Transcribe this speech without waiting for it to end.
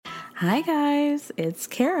Hi guys, it's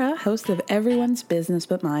Kara, host of Everyone's Business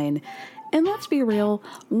But Mine. And let's be real,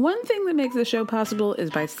 one thing that makes the show possible is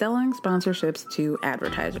by selling sponsorships to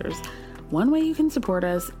advertisers. One way you can support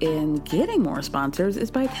us in getting more sponsors is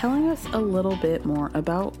by telling us a little bit more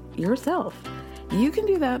about yourself. You can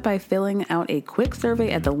do that by filling out a quick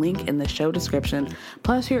survey at the link in the show description.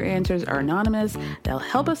 Plus, your answers are anonymous. They'll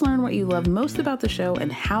help us learn what you love most about the show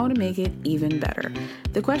and how to make it even better.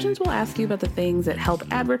 The questions will ask you about the things that help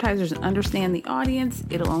advertisers understand the audience.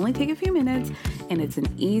 It'll only take a few minutes, and it's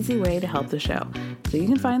an easy way to help the show. So you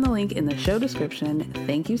can find the link in the show description.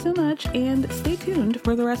 Thank you so much, and stay tuned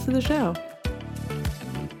for the rest of the show.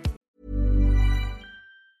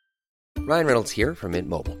 Ryan Reynolds here from Mint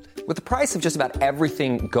Mobile. With the price of just about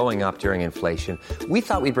everything going up during inflation, we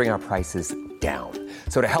thought we'd bring our prices down.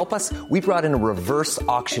 So to help us, we brought in a reverse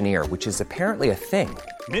auctioneer, which is apparently a thing.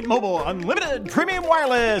 Mint Mobile Unlimited Premium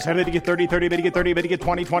Wireless. How to get 30, 30, bit to get 30, bit to get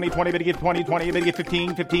 20, 20, 20, bit to get 20, 20, bit to get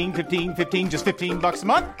 15, 15, 15, 15, just $15 a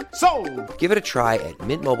month? Sold! Give it a try at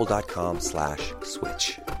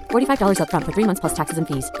mintmobile.com/switch. $45 up front for 3 months plus taxes and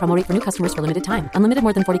fees. Promo rate for new customers for limited time. Unlimited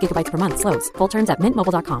more than 40 gigabytes per month. Slows full terms at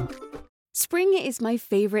mintmobile.com. Spring is my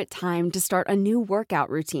favorite time to start a new workout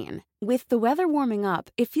routine. With the weather warming up,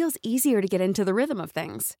 it feels easier to get into the rhythm of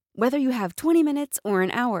things. Whether you have 20 minutes or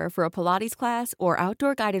an hour for a Pilates class or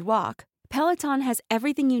outdoor guided walk, Peloton has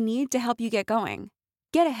everything you need to help you get going.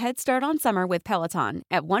 Get a head start on summer with Peloton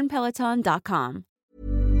at onepeloton.com.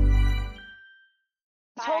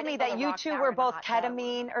 Told me that you two were both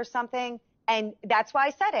ketamine or something, and that's why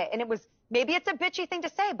I said it. And it was, maybe it's a bitchy thing to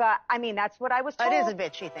say, but I mean, that's what I was told. It is a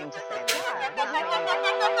bitchy thing to say.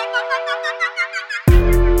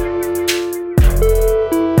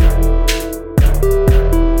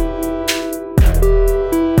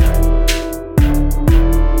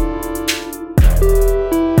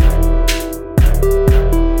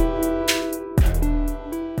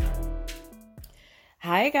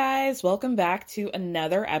 Hi guys, welcome back to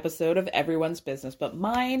another episode of Everyone's Business But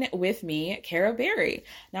Mine with me, Kara Berry.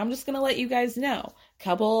 Now I'm just going to let you guys know a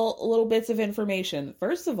couple little bits of information.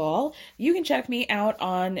 First of all, you can check me out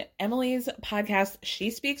on Emily's podcast,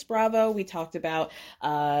 She Speaks Bravo. We talked about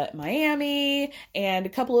Miami and a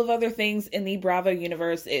couple of other things in the Bravo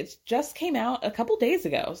universe. It just came out a couple days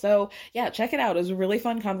ago. So yeah, check it out. It was a really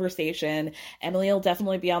fun conversation. Emily will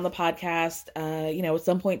definitely be on the podcast, at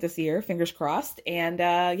some point this year, fingers crossed. And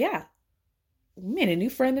yeah, we made a new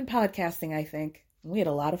friend in podcasting, I think. We had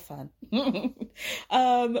a lot of fun. With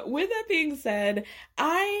that being said,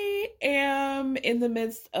 I am in the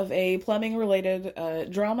midst of a plumbing related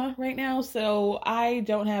drama right now, so I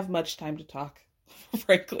don't have much time to talk,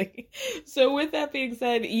 frankly. So with that being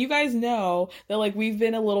said, you guys know that we've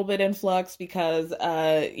been a little bit in flux because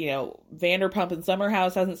Vanderpump and Summer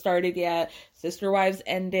House hasn't started yet. Sister Wives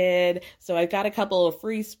ended. So I've got a couple of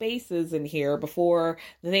free spaces in here before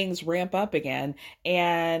things ramp up again.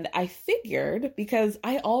 And I figured, because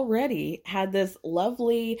I already had this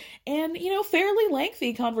lovely and, fairly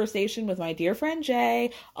lengthy conversation with my dear friend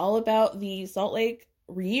Jay all about the Salt Lake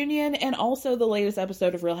reunion and also the latest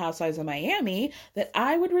episode of Real Housewives of Miami, that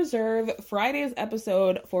I would reserve Friday's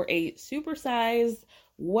episode for a supersized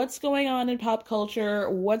what's going on in pop culture,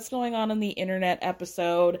 what's going on the internet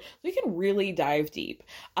episode. We can really dive deep.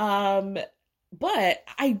 But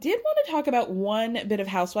I did want to talk about one bit of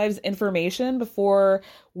Housewives information before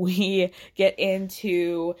we get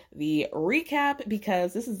into the recap,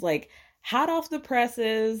 because this is hot off the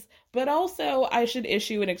presses, but also I should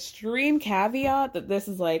issue an extreme caveat that this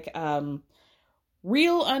is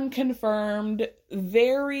real unconfirmed,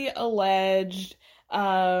 very alleged,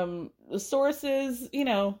 sources,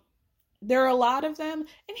 there are a lot of them.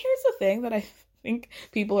 And here's the thing that I think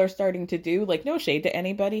people are starting to do, no shade to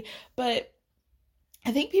anybody, but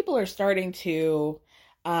I think people are starting to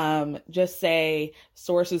just say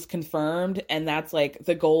sources confirmed, and that's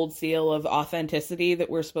the gold seal of authenticity that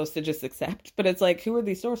we're supposed to just accept. But it's who are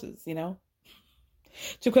these sources,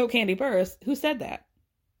 To quote Candy Burris, who said that?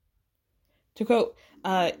 To quote,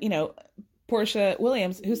 Portia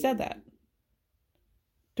Williams, who said that?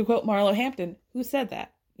 To quote Marlo Hampton, who said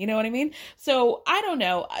that? You know what I mean? So I don't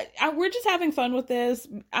know. We're just having fun with this.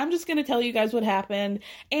 I'm just going to tell you guys what happened.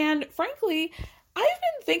 And frankly, I've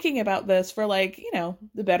been thinking about this for the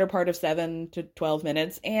better part of 7 to 12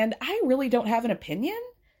 minutes, and I really don't have an opinion.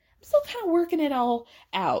 I'm still kind of working it all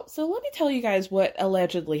out. So let me tell you guys what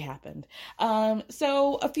allegedly happened.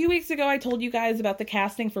 So a few weeks ago, I told you guys about the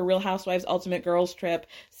casting for Real Housewives Ultimate Girls Trip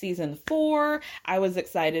Season 4. I was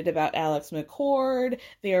excited about Alex McCord.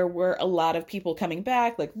 There were a lot of people coming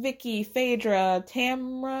back, like Vicky, Phaedra,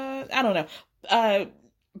 Tamra, I don't know,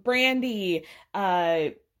 Brandy,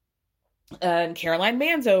 and Caroline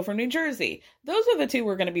Manzo from New Jersey. Those are the two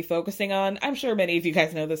we're going to be focusing on. I'm sure many of you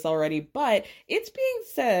guys know this already, but it's being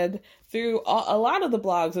said through a lot of the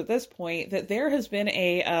blogs at this point that there has been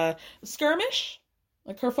a skirmish,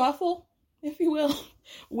 a kerfuffle, if you will,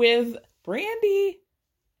 with Brandi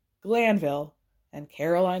Glanville and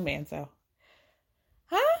Caroline Manzo.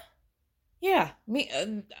 Huh? Yeah,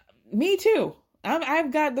 me too.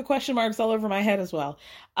 I've got the question marks all over my head as well.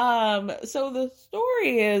 So the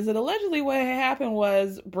story is that allegedly what happened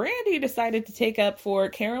was Brandi decided to take up for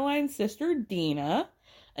Caroline's sister Dina,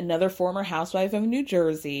 another former housewife of New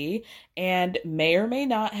Jersey, and may or may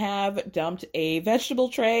not have dumped a vegetable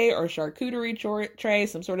tray or charcuterie tray,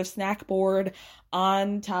 some sort of snack board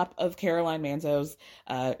on top of Caroline Manzo's,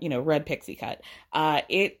 red pixie cut.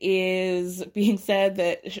 It is being said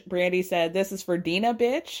that Brandi said, "This is for Dina,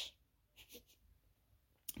 bitch."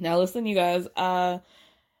 Now listen, you guys, the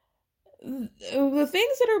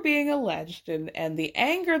things that are being alleged and the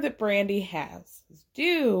anger that Brandi has is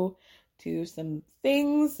due to some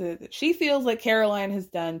things that she feels like Caroline has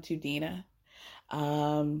done to Dina.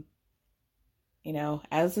 As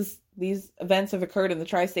these events have occurred in the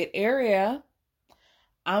tri-state area,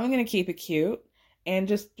 I'm going to keep it cute and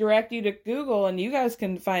just direct you to Google, and you guys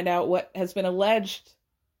can find out what has been alleged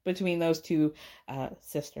between those two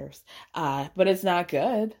sisters. But it's not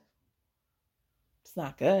good. It's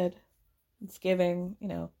not good. It's giving,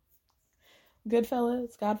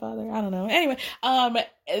 Goodfellas, Godfather, I don't know. Anyway,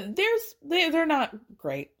 they're not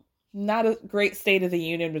great. Not a great state of the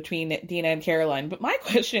union between Dina and Caroline. But my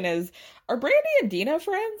question is, are Brandi and Dina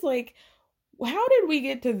friends? Like, how did we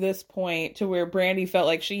get to this point to where Brandi felt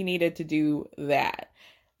like she needed to do that?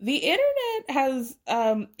 The internet has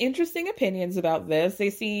interesting opinions about this. They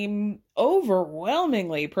seem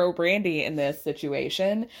overwhelmingly pro Brandi in this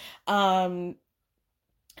situation, and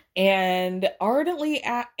ardently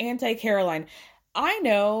anti-Caroline. I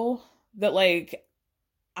know that,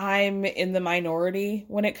 I'm in the minority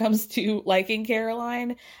when it comes to liking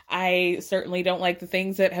Caroline. I certainly don't like the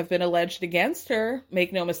things that have been alleged against her.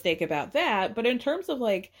 Make no mistake about that. But in terms of,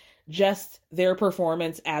 just their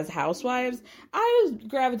performance as housewives, I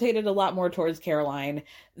gravitated a lot more towards Caroline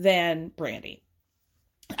than Brandi.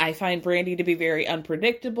 I find Brandi to be very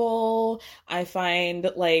unpredictable. I find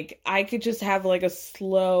I could just have a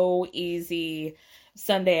slow, easy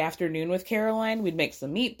Sunday afternoon with Caroline. We'd make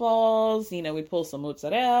some meatballs, we'd pull some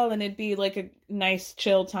mozzarella, and it'd be a nice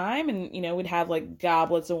chill time, and we'd have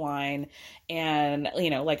goblets of wine, and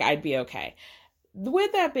I'd be okay.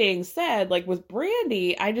 With that being said, with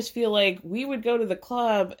Brandi, I just feel we would go to the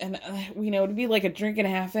club and, it'd be a drink and a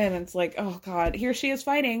half in, and it's oh God, here she is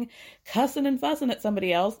fighting, cussing and fussing at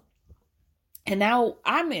somebody else. And now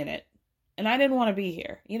I'm in it and I didn't want to be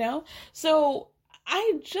here, So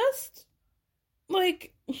I just I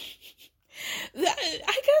guess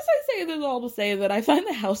I say this all to say that I find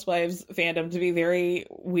the Housewives fandom to be very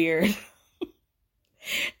weird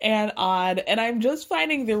and odd, and I'm just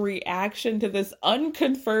finding the reaction to this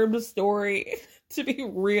unconfirmed story to be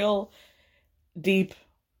real deep.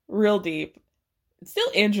 It's still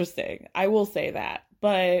interesting, I will say that,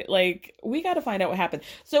 but we got to find out what happened.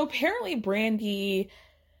 So apparently Brandi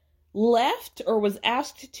left or was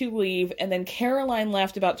asked to leave, and then Caroline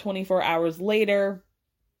left about 24 hours later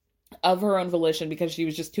of her own volition because she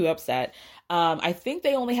was just too upset. I think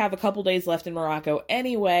they only have a couple days left in Morocco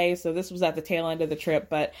anyway, so this was at the tail end of the trip,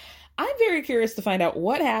 but I'm very curious to find out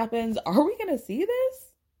what happens. Are we going to see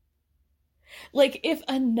this? If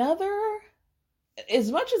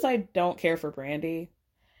as much as I don't care for Brandi,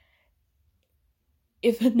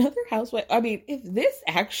 if another housewife, if this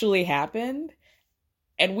actually happened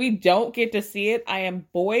and we don't get to see it, I am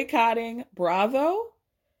boycotting Bravo,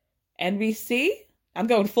 NBC. I'm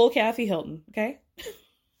going full Kathy Hilton, okay?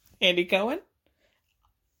 Andy Cohen.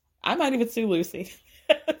 I might even sue Lucy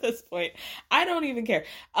at this point. I don't even care.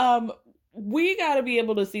 We got to be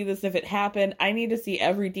able to see this if it happened. I need to see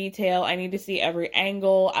every detail. I need to see every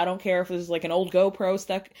angle. I don't care if there's an old GoPro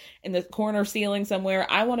stuck in the corner ceiling somewhere.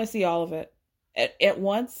 I want to see all of it at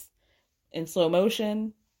once, in slow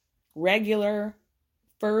motion, regular,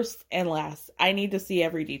 first and last. I need to see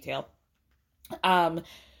every detail.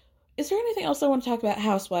 Is there anything else I want to talk about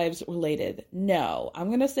Housewives related? No. I'm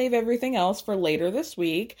going to save everything else for later this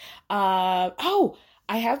week. I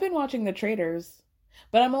have been watching The Traitors,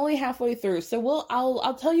 but I'm only halfway through. So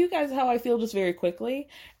I'll tell you guys how I feel just very quickly,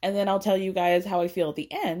 and then I'll tell you guys how I feel at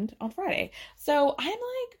the end on Friday. So I'm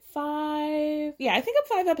I think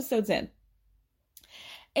I'm 5 episodes in.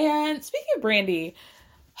 And speaking of Brandi,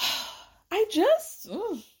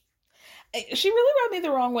 she really rubbed me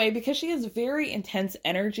the wrong way because she has very intense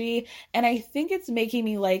energy, and I think it's making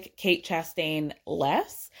me like Kate Chastain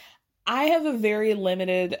less. I have a very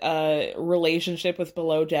limited relationship with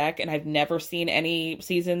Below Deck, and I've never seen any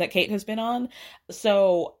season that Kate has been on.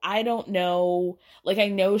 So I don't know. Like, I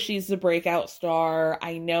know she's the breakout star.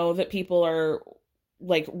 I know that people are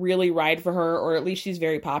like really ride for her, or at least she's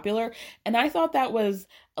very popular. And I thought that was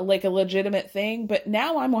like a legitimate thing. But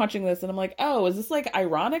now I'm watching this and I'm like, oh, is this like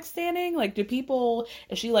ironic standing? Like, is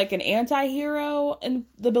she like an anti-hero in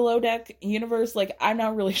the Below Deck universe? Like, I'm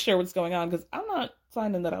not really sure what's going on because I'm not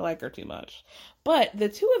finding that I like her too much. But the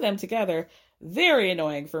two of them together, very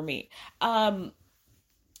annoying for me.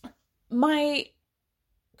 My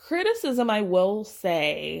criticism, I will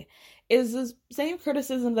say, is the same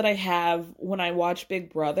criticism that I have when I watch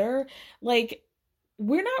Big Brother. Like,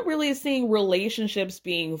 we're not really seeing relationships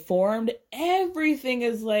being formed. Everything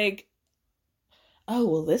is like, oh,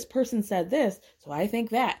 well, this person said this, so I think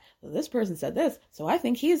that. Well, this person said this, so I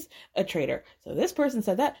think he's a traitor. So this person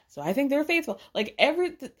said that, so I think they're faithful. Like, I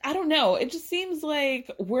don't know. It just seems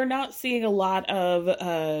like we're not seeing a lot of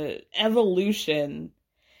evolution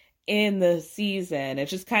in the season.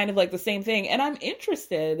 It's just kind of like the same thing. And I'm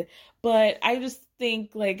interested, but I just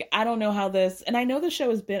think, like, I don't know how this, and I know the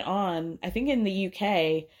show has been on, I think in the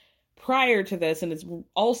UK prior to this, and it's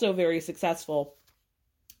also very successful.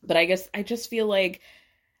 But I guess I just feel like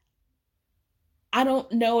I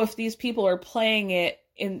don't know if these people are playing it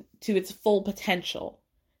into its full potential.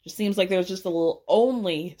 It just seems like there's just a little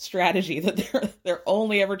only strategy, that they're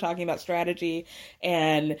only ever talking about strategy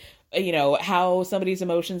and, you know, how somebody's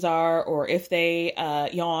emotions are, or if they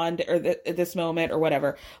yawned or at this moment or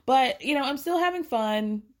whatever. But, you know, I'm still having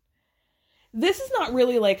fun. This is not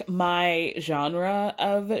really like my genre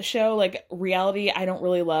of show. Like, reality, I don't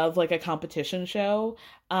really love like a competition show.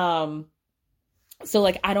 So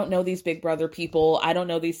like, I don't know these Big Brother people. I don't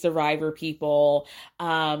know these Survivor people.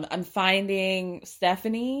 I'm finding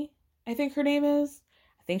Stephanie, I think her name is.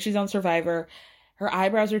 I think she's on Survivor. Her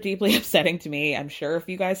eyebrows are deeply upsetting to me. I'm sure if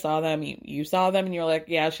you guys saw them, you saw them and you're like,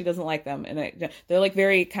 yeah, she doesn't like them. And they're like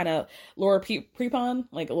very kind of Laura Prepon,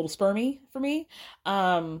 like a little spermy for me.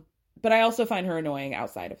 But I also find her annoying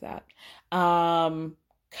outside of that.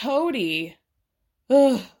 Cody,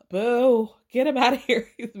 ugh, boo, get him out of here.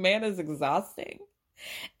 This man is exhausting.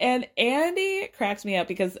 And Andy cracks me up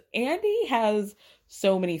because Andy has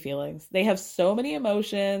so many feelings. They have so many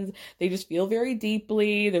emotions. They just feel very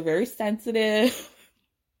deeply. They're very sensitive.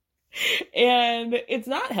 And it's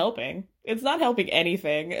not helping. It's not helping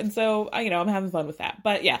anything. And so, you know, I'm having fun with that.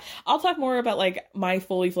 But yeah, I'll talk more about like my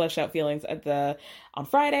fully fleshed out feelings on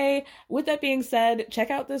Friday. With that being said, check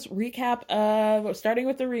out this recap of starting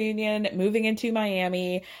with the reunion, moving into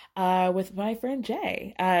Miami, with my friend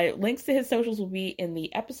Jay. Links to his socials will be in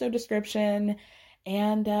the episode description.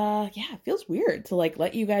 And yeah, it feels weird to like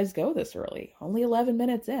let you guys go this early. Only 11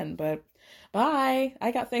 minutes in, but bye.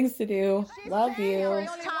 I got things to do. Love you.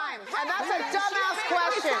 Time. And that's a dumbass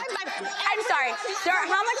question. I'm sorry, sir,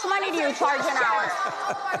 how much money do you charge an hour?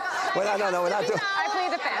 Well, no, we're not doing. I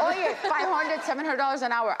plead the fifth. Oh yeah, $500, $700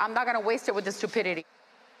 an hour. I'm not gonna waste it with the stupidity.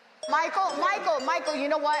 Michael, you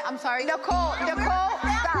know what? I'm sorry. Nicole, stop.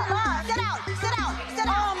 Sit down.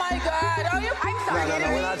 Oh my God, are you? I'm sorry.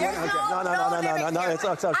 No, it's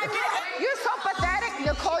okay. You're so pathetic.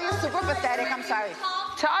 Nicole, you're super pathetic. I'm sorry.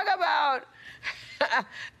 Talk about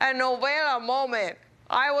a novela moment.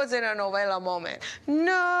 I was in a novela moment.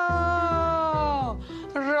 No,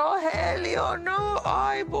 Rogelio, no,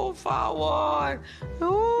 ay, por favor.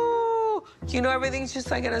 Ooh. You know, everything's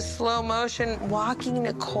just like in a slow motion. Walking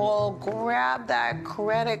Nicole, grab that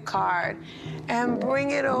credit card and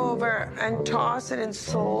bring it over and toss it in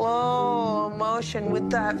slow motion with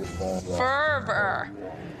that fervor,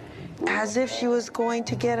 as if she was going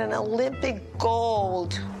to get an Olympic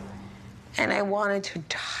gold. And I wanted to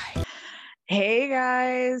die. Hey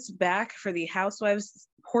guys, back for the Housewives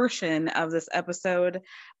portion of this episode.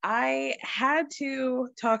 I had to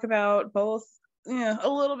talk about both, a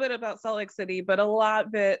little bit about Salt Lake City, but a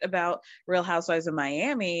lot bit about Real Housewives of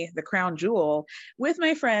Miami, the crown jewel, with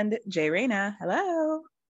my friend Jay Reyna. Hello.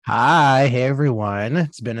 Hi, hey everyone.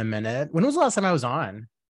 It's been a minute. When was the last time I was on?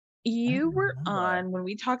 You were on when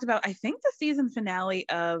we talked about, I think, the season finale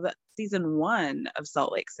of season 1 of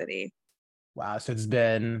Salt Lake City. Wow, so it's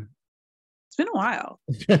been a while.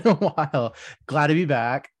 It's been a while. Glad to be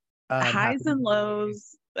back. Highs and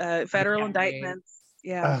lows, federal indictments.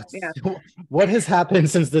 Yeah. So what has happened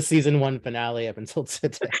since the season 1 finale up until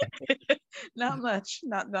today? Not much.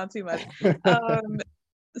 Not too much.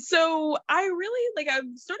 So I really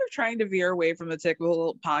I'm sort of trying to veer away from the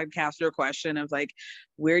typical podcaster question of like,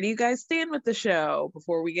 where do you guys stand with the show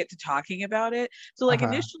before we get to talking about it? So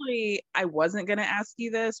initially I wasn't going to ask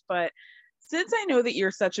you this, but since I know that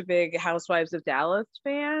you're such a big Housewives of Dallas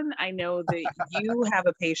fan, I know that you have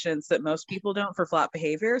a patience that most people don't for flat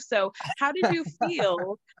behavior. So how did you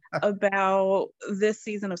feel about this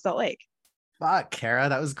season of Salt Lake? Fuck, Kara,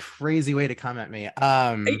 that was a crazy way to come at me.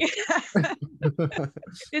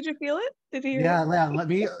 Did you feel it? Did you hear yeah, it? let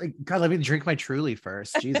me drink my Truly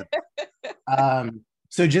first. Jesus.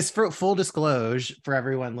 So just for full disclosure for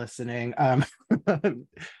everyone listening,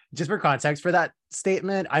 just for context for that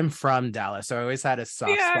statement, I'm from Dallas, so I always had a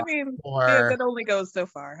soft spot. I mean, it only goes so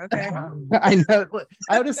far. Okay. I know.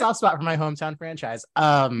 I had a soft spot for my hometown franchise.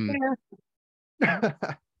 No,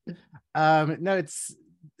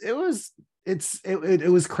 it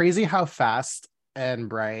was crazy how fast and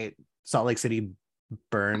bright Salt Lake City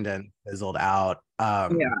burned and fizzled out.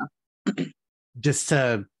 Just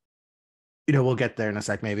to, we'll get there in a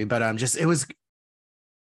sec maybe, but it was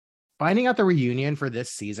finding out the reunion for this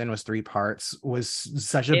season was 3 parts was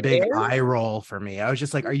such a big eye roll for me. I was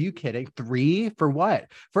just like, are you kidding? 3 for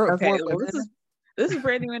what? This is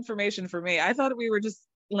brand new information for me. I thought we were just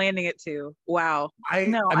landing at 2. Wow. I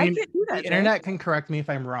mean, I can't do that. The internet can correct me if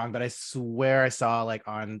I'm wrong, but I swear I saw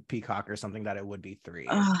on Peacock or something that it would be 3.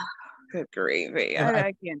 Good gravy.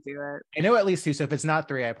 I can't do it. I know at least 2. So if it's not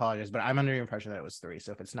 3, I apologize, but I'm under the impression that it was 3.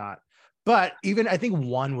 So if it's not, but even I think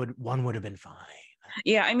one would have been fine.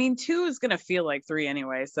 Yeah, I mean 2 is gonna feel like 3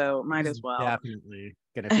 anyway, so might as well. Definitely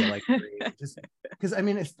gonna feel like 3. Just because I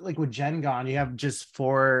mean, it's like with Jen gone, you have just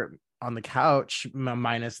 4 on the couch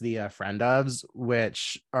minus the friend ofs,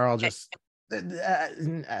 which are all just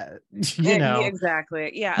exactly.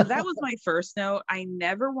 Yeah, that was my first note. I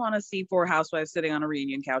never want to see 4 housewives sitting on a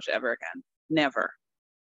reunion couch ever again. Never.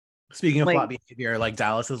 Speaking of flat behavior, like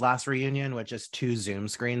Dallas's last reunion with just 2 Zoom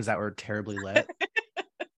screens that were terribly lit.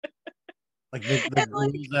 We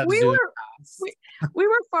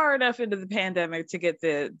were far enough into the pandemic to get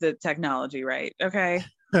the technology right. Okay.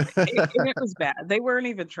 it was bad. They weren't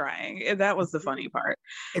even trying. That was the funny part.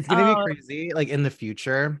 It's gonna be crazy. Like in the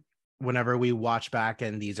future, whenever we watch back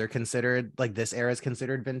and these are considered this era is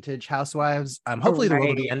considered vintage housewives. Hopefully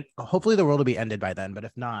the world will be ended by then. But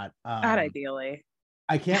if not, not ideally.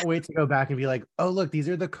 I can't wait to go back and be like, oh look, these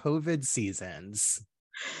are the COVID seasons.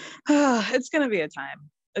 It's gonna be a time.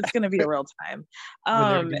 It's going to be a real time.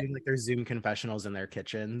 When they're doing their Zoom confessionals in their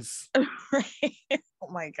kitchens. Right. Oh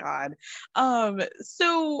my God.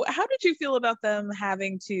 So how did you feel about them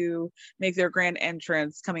having to make their grand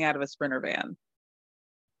entrance coming out of a Sprinter van?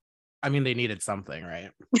 I mean, they needed something,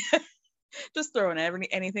 right? Just throwing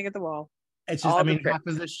anything at the wall. It's just, half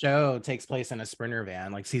of the show takes place in a Sprinter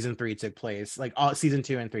van. Like season 3 took place, all season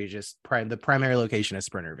 2 and 3, just the primary location is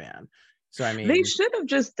Sprinter van. So I mean, they should have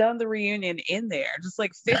just done the reunion in there, just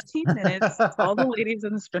 15 minutes, all the ladies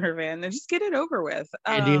in the Sprinter van, and just get it over with.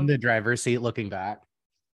 Andy in the driver's seat looking back.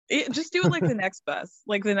 Just do it like the next bus,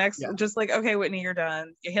 just okay, Whitney, you're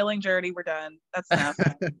done. You're hailing Journey, we're done. That's enough.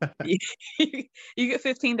 you get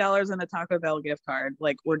 $15 and a Taco Bell gift card.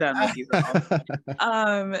 We're done with you,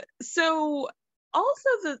 girl. So also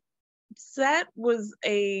the set was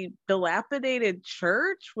a dilapidated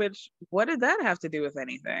church, which what did that have to do with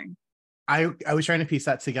anything? I was trying to piece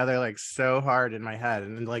that together so hard in my head,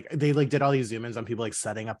 and they did all these zoom ins on people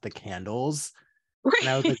setting up the candles, right. And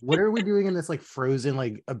I was like, what are we doing in this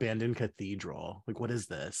frozen abandoned cathedral? What is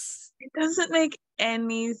this? It doesn't make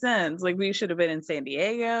any sense. We should have been in San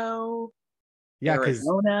Diego. Yeah, because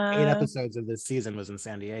 8 episodes of this season was in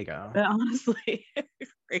San Diego. Honestly,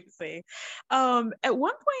 crazy. At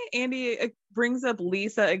one point, Andy brings up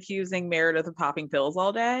Lisa accusing Meredith of popping pills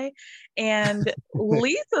all day, and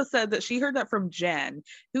Lisa said that she heard that from Jen,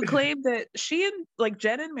 who claimed that she and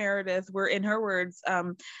Jen and Meredith were, in her words,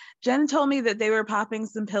 Jen told me that they were popping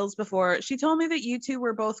some pills before. She told me that you two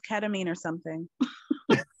were both ketamine or something.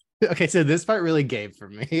 Okay, so this part really gave for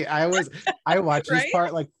me. I watched this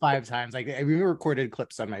part 5 times. I even recorded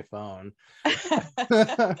clips on my phone.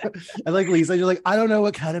 And Lisa, you're I don't know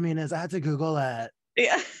what ketamine is. I had to Google it.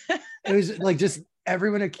 Yeah. It was just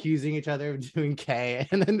everyone accusing each other of doing K,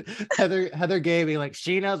 and then Heather Gay being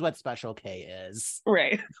she knows what special K is.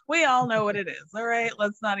 Right. We all know what it is. All right.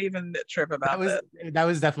 Let's not even trip about it. That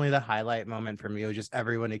was definitely the highlight moment for me. It was just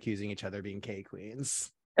everyone accusing each other of being K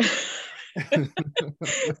queens.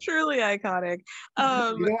 Truly iconic.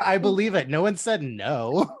 I believe it. No one said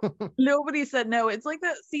no. Nobody said no. It's like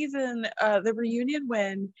that season, the reunion,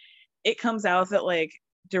 when it comes out that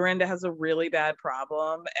Dorinda has a really bad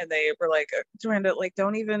problem, and they were like, Dorinda, like,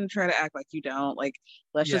 don't even try to act like you don't. Like,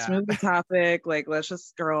 let's just move the topic. Like, let's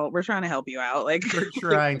just, girl, we're trying to help you out. Like, we're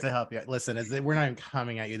trying to help you. Listen, we're not even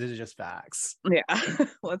coming at you. This is just facts. Yeah.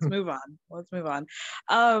 Let's move on. Let's move on.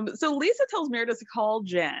 So Lisa tells Meredith to call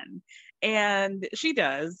Jen, and she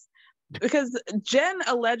does, because Jen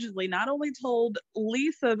allegedly not only told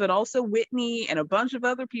Lisa, but also Whitney and a bunch of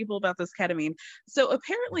other people about this ketamine. So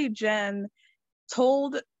apparently Jen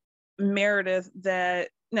told told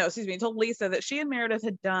Lisa that she and Meredith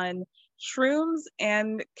had done shrooms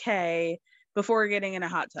and K before getting in a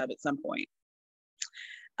hot tub at some point.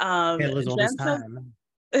 It was all this Jen time.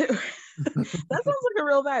 that sounds like a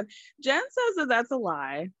real vibe. Jen says that that's a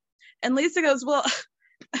lie, and Lisa goes, well,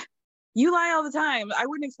 you lie all the time. I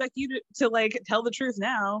wouldn't expect you to like tell the truth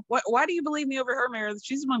now. Why do you believe me over her, Meredith?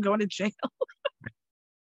 She's the one going to jail.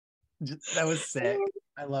 That was sick.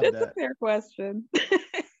 I loved it. It's a fair question.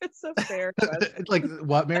 It's a fair question. Like,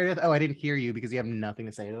 what, Meredith? Oh, I didn't hear you because you have nothing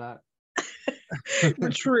to say to that. You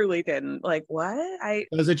truly didn't. Like, what? It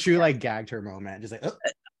was a true like gagged her moment. Just like, oh.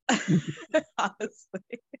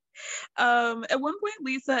 Honestly. At one point,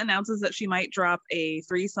 Lisa announces that she might drop a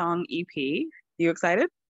 3-song EP. You excited?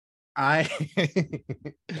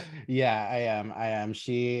 Yeah, I am.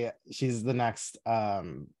 She's the next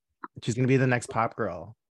she's gonna be the next pop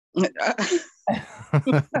girl.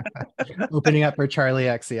 Opening up for Charlie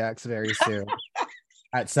XCX very soon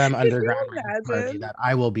at some underground party that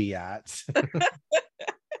I will be at.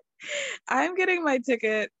 I'm getting my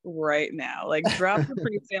ticket right now. Like, drop the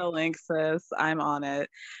pre-sale link, sis. I'm on it.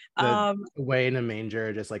 Way in a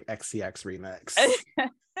manger, just like XCX remix.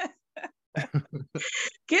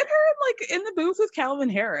 Get her in the booth with Calvin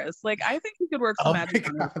Harris. Like, I think he could work some magic.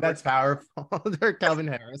 God, that's powerful. They're Calvin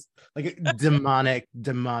Harris, like a demonic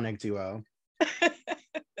duo.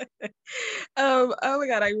 Oh my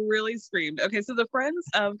god, I really screamed. Okay, so the friends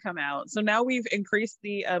have come out. So now we've increased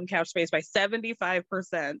the couch space by 75%.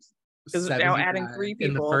 Because we're now adding 3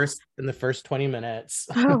 people in the first 20 minutes.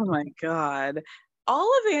 Oh my god. All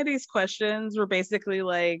of Andy's questions were basically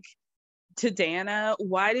like, to Dana,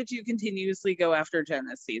 why did you continuously go after Jen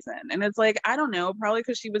this season? And it's like, I don't know, probably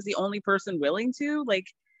because she was the only person willing to. Like,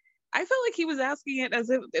 I felt like he was asking it as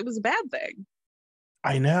if it was a bad thing.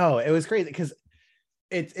 I know, it was crazy because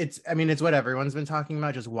it's I mean, it's what everyone's been talking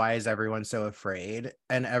about, just why is everyone so afraid?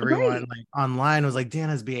 And everyone like online was like,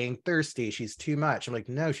 Dana's being thirsty, she's too much. I'm like,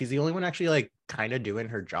 no, she's the only one actually like kind of doing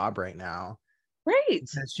her job right now. Right.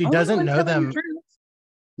 She doesn't know them.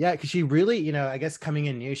 Yeah, because she really, I guess coming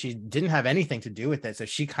in new, she didn't have anything to do with it. So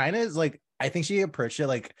she kind of is like, I think she approached it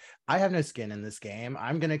like, I have no skin in this game.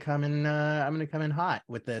 I'm gonna come in hot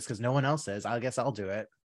with this because no one else is. I guess I'll do it.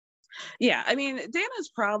 Yeah, I mean, Dana's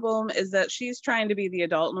problem is that she's trying to be the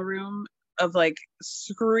adult in the room of like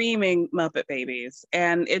screaming Muppet babies,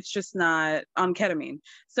 and it's just not on ketamine.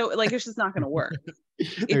 So like, it's just not going to work.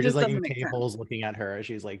 They're just like in K-holes looking at her as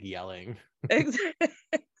she's like yelling.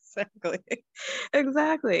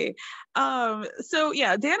 Exactly. So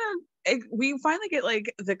yeah, Dana, we finally get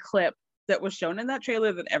like the clip that was shown in that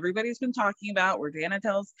trailer that everybody's been talking about, where Dana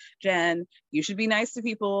tells Jen, you should be nice to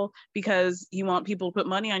people because you want people to put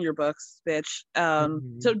money on your books, bitch.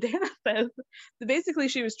 So Dana says that basically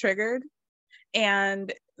she was triggered,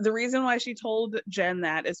 and the reason why she told Jen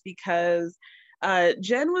that is because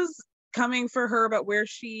Jen was coming for her about where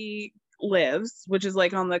she lives, which is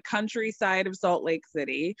like on the countryside of Salt Lake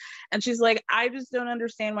City, and she's like, I just don't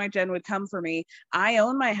understand why Jen would come for me. I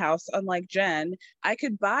own my house, unlike Jen. I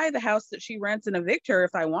could buy the house that she rents and evict her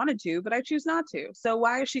if I wanted to, but I choose not to. So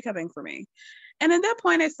why is she coming for me? And at that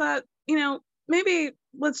point I thought, maybe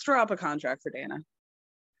let's draw up a contract for Dana.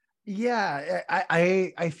 Yeah,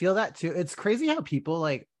 I feel that too. It's crazy how people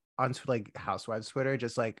like on like Housewives Twitter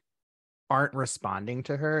just like aren't responding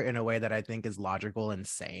to her in a way that I think is logical and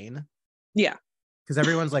sane. Yeah. Because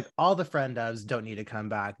everyone's like, all the friend devs don't need to come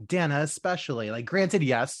back. Dana especially. Like, granted,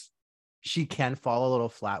 yes, she can fall a little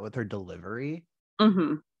flat with her delivery.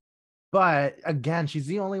 Mm-hmm. But again, she's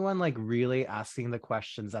the only one like really asking the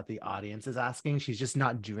questions that the audience is asking. She's just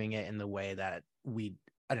not doing it in the way that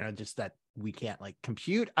just that we can't like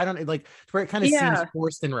compute. I don't like where it kind of seems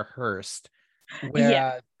forced and rehearsed.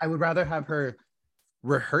 Where I would rather have her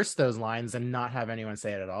rehearse those lines and not have anyone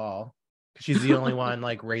say it at all. She's the only one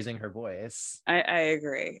like raising her voice. I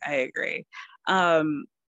agree. And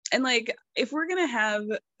like, if we're gonna have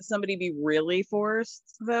somebody be really forced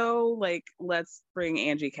though, like, let's bring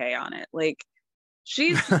Angie K on it. Like,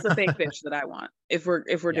 she's just the fake bitch that I want if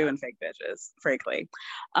we're doing fake bitches, frankly.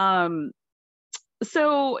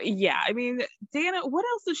 So yeah, I mean, Dana, what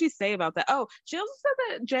else did she say about that? Oh, she also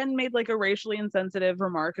said that Jen made like a racially insensitive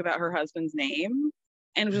remark about her husband's name.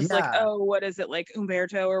 And it was just like, Yeah. oh, what is it, like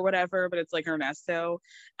Umberto or whatever, but it's like Ernesto.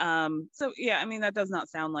 So yeah, I mean, that does not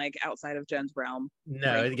sound like outside of Jen's realm.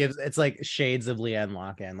 No, it's like shades of Leanne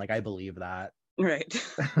Locken. Like, I believe that. Right.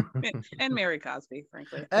 And Mary Cosby,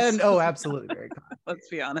 frankly. And absolutely Mary Cosby. Let's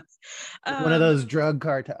be honest. One of those drug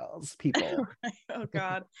cartels people. Right. Oh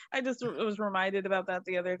God. I just was reminded about that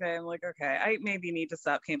the other day. I'm like, okay, I maybe need to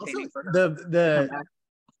stop campaigning for her.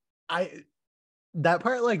 That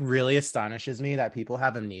part like really astonishes me that people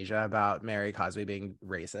have amnesia about Mary Cosby being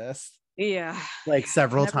racist. Yeah. Like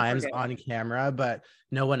several Never times forget. on camera, but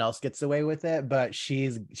no one else gets away with it. But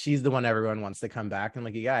she's the one everyone wants to come back. And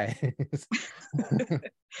like, you guys.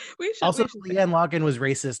 Also, Leanne Locken was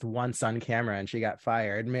racist once on camera and she got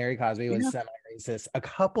fired. Mary Cosby was semi-racist a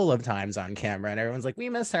couple of times on camera, and everyone's like, we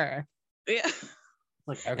miss her. Yeah.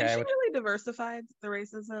 Like, And okay. she really diversified the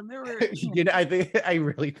racism. There were I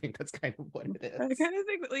really think that's kind of what it is. I kind of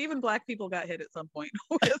think that even Black people got hit at some point.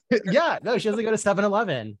 Yeah, no, she doesn't go to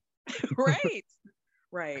 7-Eleven.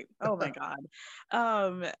 Right. Oh my God.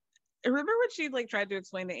 Remember when she like tried to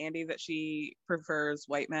explain to Andy that she prefers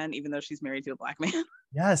white men even though she's married to a Black man?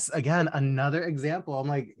 Yes, again, another example. I'm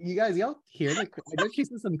like, you guys, y'all hear like I know she's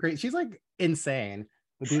some crazy, she's like insane.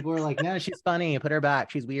 But people are like, no, she's funny, put her back,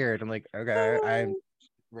 she's weird. I'm like, okay,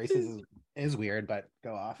 racism is weird, but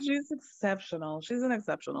go off. She's exceptional. She's an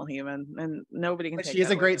exceptional human, and nobody can. But take she is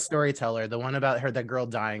that a great away. storyteller. The one about her, that girl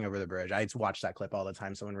dying over the bridge. I watch that clip all the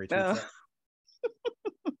time. Someone retweets it.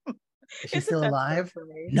 Is she It's a still death alive? for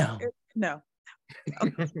me. No. No.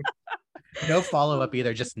 No follow-up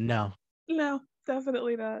either. Just no. No,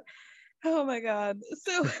 definitely not. Oh my God.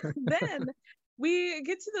 So then we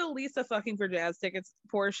get to the Lisa fucking for jazz tickets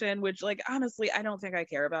portion, which like honestly I don't think I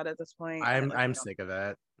care about at this point. I'm sick of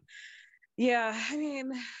it. Yeah, I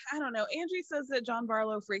mean, I don't know. Angie says that John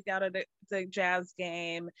Barlow freaked out at the Jazz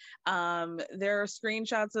game. There are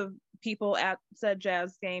screenshots of people at said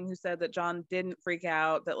Jazz game who said that John didn't freak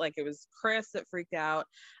out, that like it was Chris that freaked out.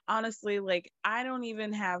 Honestly, like I don't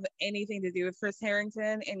even have anything to do with Chris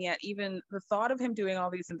Harrington, and yet even the thought of him doing all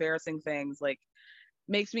these embarrassing things like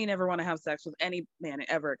makes me never want to have sex with any man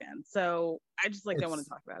ever again. So I just like don't want to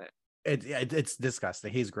talk about it. It's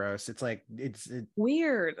disgusting. He's gross. It's like it's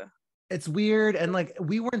weird. It's weird, and like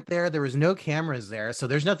we weren't there was no cameras there, so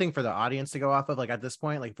there's nothing for the audience to go off of. Like at this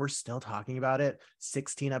point, like we're still talking about it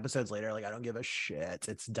 16 episodes later. Like I don't give a shit.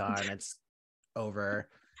 It's done. It's over.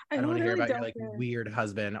 I don't want to hear about your like weird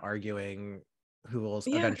husband arguing who will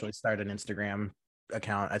eventually start an Instagram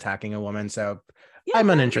account attacking a woman. So yeah, I'm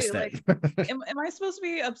uninterested. Like, am I supposed to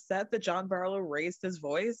be upset that John Barlow raised his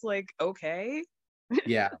voice? Like, okay.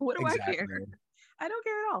 Yeah. What do I care? I don't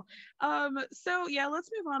care at all. So yeah, let's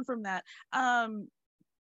move on from that.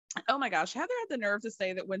 Oh my gosh, Heather had the nerve to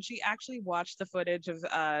say that when she actually watched the footage of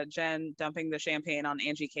Jen dumping the champagne on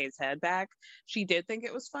Angie K's head back, she did think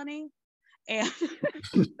it was funny. And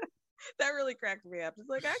that really cracked me up. It's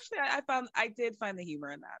like, actually, I did find the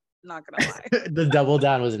humor in that. Not gonna lie. The double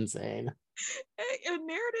down was insane. And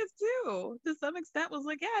Meredith too, to some extent, was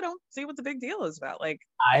like, yeah, I don't see what the big deal is about. Like,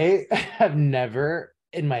 I have never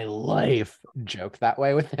in my life joked that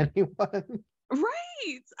way with anyone.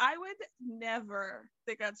 Right. I would never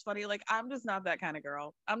think that's funny. Like, I'm just not that kind of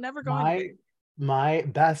girl. I'm never going to be. My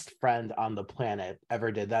best friend on the planet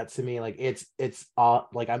ever did that to me. Like it's all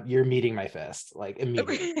like you're meeting my fist like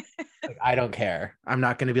immediately. Like, I don't care. I'm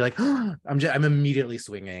not going to be like, oh, I'm immediately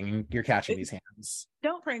swinging. You're catching these hands.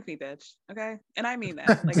 Don't prank me, bitch. Okay. And I mean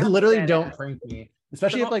that. Like, literally don't prank me.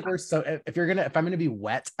 Especially if like if I'm gonna be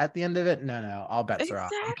wet at the end of it. No, all bets are off.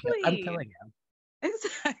 I'm killing you.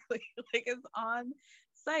 Exactly. Like it's on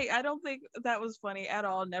site. I don't think that was funny at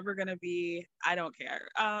all. Never gonna be. I don't care.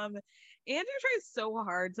 Andrew tries so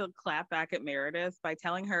hard to clap back at Meredith by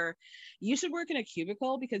telling her, you should work in a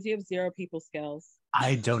cubicle because you have zero people skills.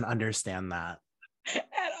 I don't understand that.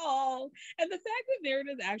 At all. And the fact that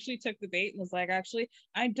Meredith actually took the bait and was like, actually,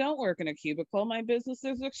 I don't work in a cubicle. My business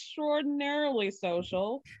is extraordinarily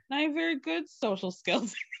social. And I have very good social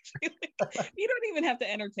skills. Like, you don't even have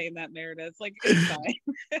to entertain that, Meredith. Like, it's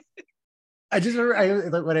fine. I just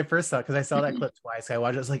remember when I first saw it, because I saw that clip twice. I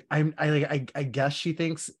watched it, I was like, I guess she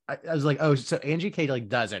thinks I was like, oh, so Angie K like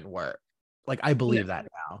doesn't work. Like I believe that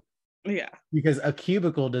now. Yeah. Because a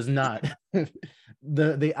cubicle does not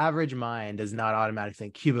the average mind does not automatically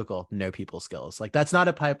think cubicle, no people skills. Like that's not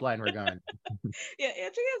a pipeline we're going. Yeah,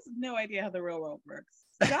 Angie has no idea how the real world works.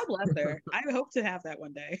 God bless her. I hope to have that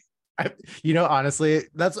one day. Honestly,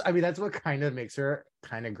 that's what kind of makes her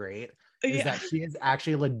kind of great. Is that she is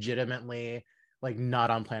actually legitimately like not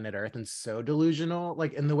on planet Earth and so delusional,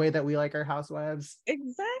 like in the way that we like our housewives.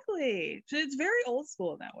 Exactly. So it's very old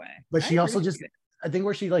school in that way. But she also agree just, with I think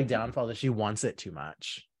where she like downfall is she wants it too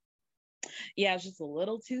much. you. Yeah, it's just a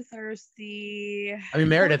little too thirsty. I mean,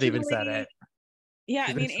 Meredith even said Unfortunately, it. Yeah,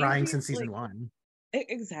 She's I been mean, trying Angie, since season like, one.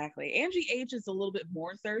 exactly. Angie H is a little bit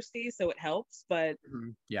more thirsty, so it helps. But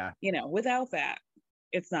Yeah. you know, without that,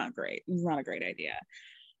 it's not great. It's not a great idea.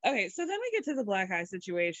 Okay, so then we get to the black eye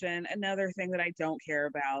situation, another thing that I don't care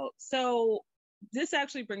about. So this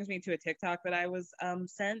actually brings me to a TikTok that I was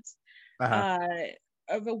sent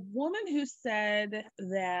of a woman who said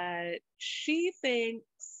that she thinks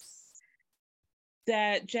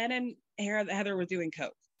that Jen and Heather were doing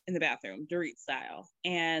coke in the bathroom, Dorit style,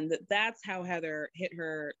 and that's how Heather hit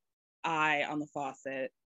her eye on the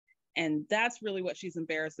faucet. And that's really what she's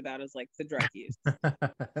embarrassed about, is like the drug use.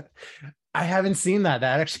 I haven't seen that.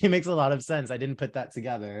 That actually makes a lot of sense. I didn't put that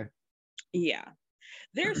together. Yeah.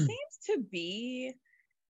 There seems to be,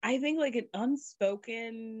 I think, like an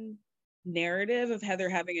unspoken narrative of Heather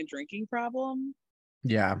having a drinking problem.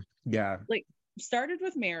 Yeah. Like, started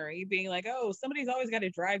with Mary being like, oh, somebody's always got to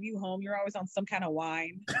drive you home. You're always on some kind of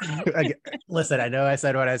wine. Listen, I know I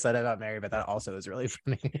said what I said about Mary, but that also is really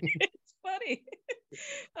funny. It's funny.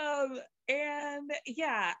 And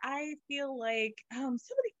yeah, I feel like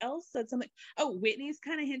somebody else said something. Oh, Whitney's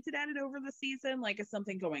kind of hinted at it over the season, like, is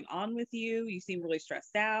something going on with you? You seem really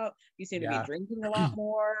stressed out. You seem to be drinking a lot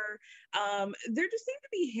more. There just seem to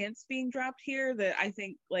be hints being dropped here that I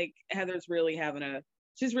think like Heather's really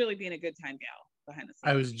she's really being a good time gal behind the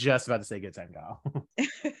scenes. I was just about to say good time gal.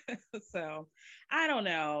 So I don't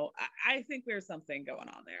know. I think there's something going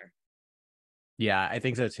on there. Yeah, I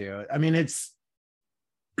think so too. I mean, it's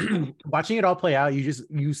watching it all play out,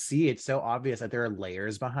 you see it's so obvious that there are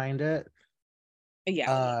layers behind it.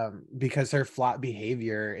 Yeah. Because her flat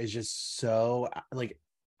behavior is just so like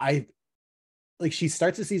she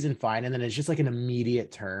starts the season fine and then it's just like an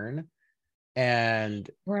immediate turn. And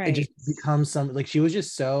it just becomes some, like, she was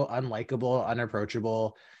just so unlikable,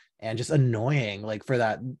 unapproachable, and just annoying, like, for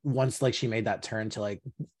that once, like, she made that turn to like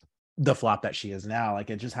the flop that she is now. Like,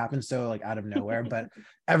 it just happened so like out of nowhere. But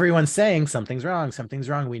everyone's saying something's wrong.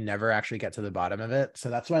 We never actually get to the bottom of it. So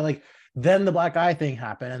that's why, like, then the black eye thing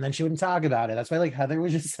happened and then she wouldn't talk about it. That's why, like, Heather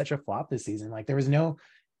was just such a flop this season. Like, there was no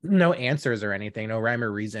answers or anything, no rhyme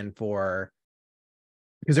or reason for,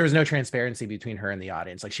 because there was no transparency between her and the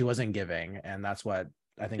audience. Like, she wasn't giving, and that's what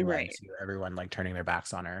I think led to everyone like turning their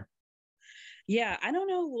backs on her. Yeah, I don't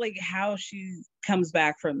know like how she comes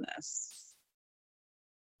back from this.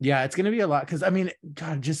 Yeah, it's gonna be a lot, because I mean,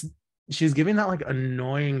 God, just she's giving that like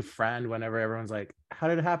annoying friend whenever everyone's like, how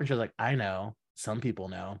did it happen? She's like, I know, some people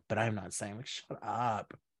know, but I'm not saying. Like, shut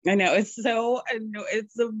up. I know, it's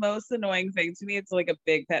the most annoying thing to me. It's like a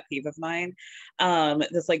big pet peeve of mine.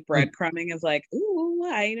 This like breadcrumbing is like, ooh,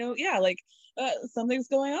 I know, yeah, like something's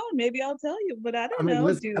going on. Maybe I'll tell you, but I don't know.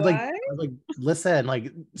 Like, listen,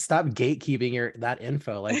 like, stop gatekeeping that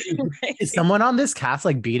info. Like, is someone on this cast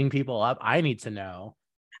like beating people up? I need to know.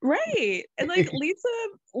 Right. And like Lisa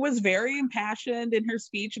was very impassioned in her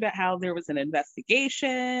speech about how there was an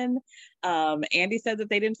investigation. Andy said that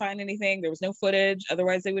they didn't find anything. There was no footage.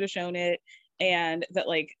 Otherwise they would have shown it. And that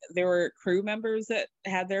like there were crew members that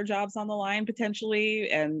had their jobs on the line potentially.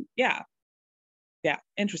 And yeah,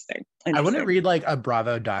 interesting. I want to read like a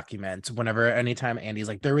Bravo document anytime Andy's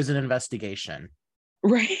like, there was an investigation.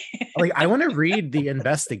 Right. Like, I want to read the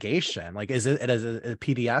investigation. Like, is it as a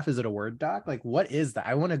PDF? Is it a Word doc? Like, what is that?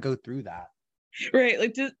 I want to go through that. Right.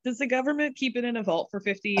 Like, does the government keep it in a vault for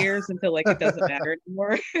 50 years until like it doesn't matter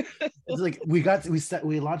anymore? It's like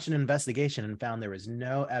we launched an investigation and found there was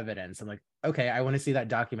no evidence. I'm like, okay, I want to see that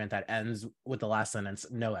document that ends with the last sentence,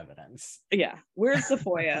 no evidence. Yeah. Where's the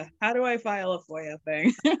FOIA? How do I file a FOIA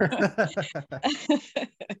thing?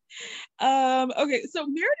 Okay, so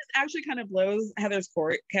Meredith actually kind of blows Heather's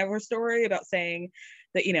cover story about saying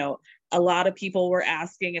that, you know, a lot of people were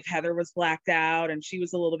asking if Heather was blacked out, and she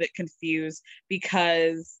was a little bit confused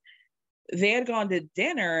because they had gone to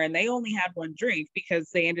dinner and they only had one drink because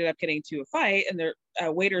they ended up getting into a fight and their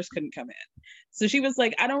waiters couldn't come in. So she was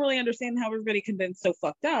like, I don't really understand how everybody could have been so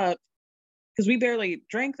fucked up because we barely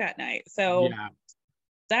drank that night. So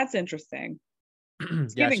that's interesting.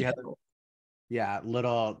 Yeah, she had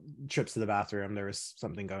little trips to the bathroom. There was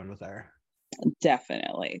something going with her.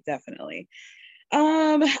 Definitely.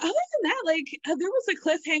 Other than that, like, there was a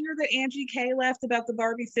cliffhanger that Angie K left about the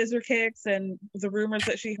Barbie scissor kicks and the rumors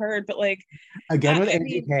that she heard, but like, again with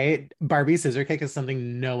Angie K, Barbie scissor kick is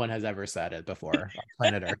something no one has ever said it before on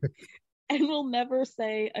planet Earth. and will never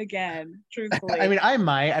say again, truthfully. I mean,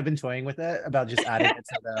 I've been toying with it about just adding it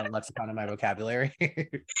to the lexicon of my vocabulary.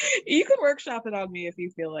 You can workshop it on me if you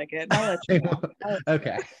feel like it. I'll let you know.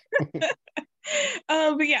 Okay.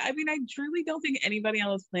 But yeah, I mean, I truly don't think anybody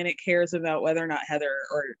on this planet cares about whether or not Heather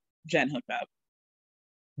or Jen hooked up.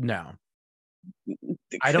 No.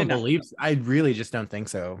 I don't believe I really just don't think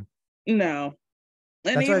so. No.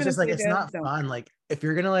 And that's why I was just like, it's not don't. fun. Like, if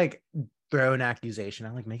you're gonna like throw an accusation,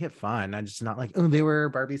 I'm like, make it fun. I'm just not like, oh, they were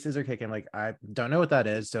Barbie scissor kicking. Like, I don't know what that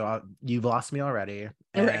is, so you've lost me already,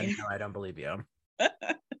 and no, I don't believe you.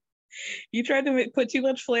 You tried to put too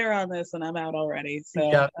much flair on this, and I'm out already.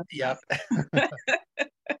 So yep.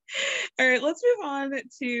 All right, let's move on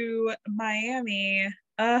to Miami.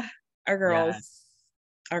 Our girls.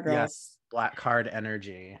 Yes. Black card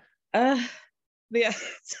energy. The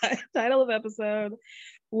title of episode.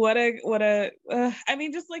 What a I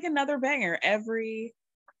mean, just like another banger.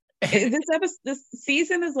 This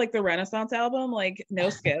season is like the Renaissance album, like no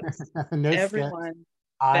skips. No Everyone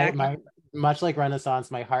skips. Much like Renaissance,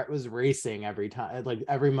 my heart was racing every time, like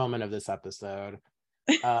every moment of this episode.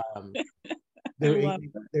 There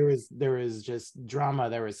was just drama,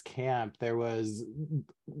 there was camp, there was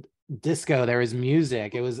disco, there was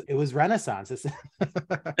music. It was Renaissance.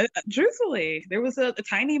 Truthfully, there was a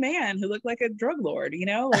tiny man who looked like a drug lord,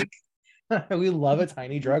 like we love a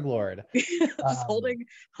tiny drug lord. Holding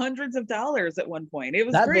hundreds of dollars at one point. It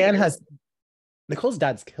was that great. man Nicole's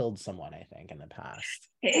dad's killed someone, I think, in the past.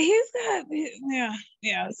 He's got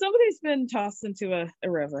yeah. Somebody's been tossed into a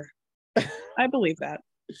river. I believe that.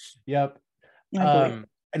 Yep. And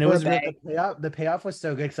it was the payoff was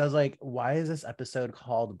so good because I was like, why is this episode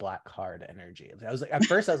called Black Card Energy? I was like, at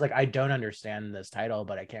first I was like, I don't understand this title,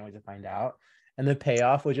 but I can't wait to find out. And the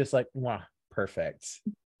payoff was just like, wow, perfect.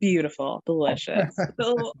 Beautiful, delicious.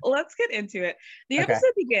 So let's get into it. The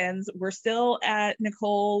episode begins. We're still at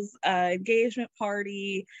Nicole's engagement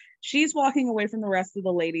party. She's walking away from the rest of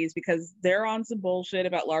the ladies because they're on some bullshit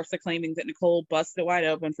about Larsa claiming that Nicole busted it wide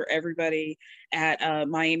open for everybody at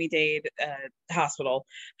Miami-Dade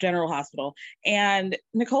General Hospital. And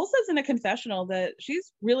Nicole says in a confessional that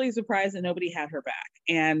she's really surprised that nobody had her back.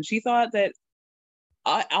 And she thought that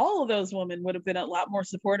all of those women would have been a lot more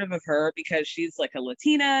supportive of her because she's like a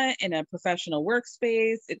Latina in a professional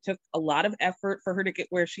workspace. It took a lot of effort for her to get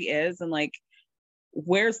where she is. And like,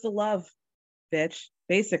 where's the love, bitch?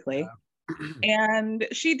 Basically. And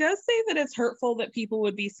she does say that it's hurtful that people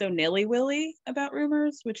would be so nilly-willy about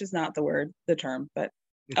rumors, which is not the term, but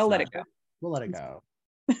I'll let it go. We'll let it go.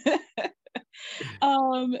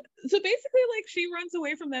 So basically, like, she runs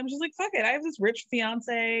away from them. She's like, fuck it, I have this rich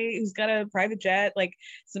fiance who's got a private jet, like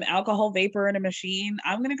some alcohol vapor in a machine.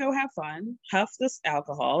 I'm gonna go have fun, huff this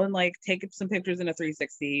alcohol, and like take some pictures in a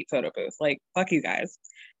 360 photo booth. Like, fuck you guys.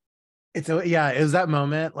 It was that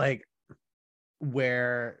moment like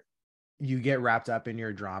where you get wrapped up in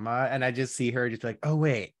your drama, and I just see her just like, oh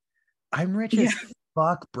wait, I'm rich as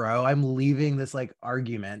fuck, bro. I'm leaving this like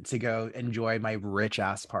argument to go enjoy my rich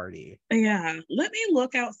ass party. Yeah, let me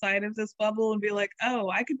look outside of this bubble and be like, oh,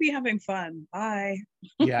 I could be having fun. Bye.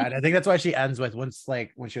 Yeah, and I think that's why she ends with when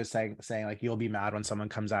she was saying like, you'll be mad when someone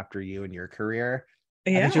comes after you in your career.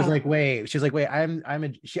 Yeah. And she was like, wait,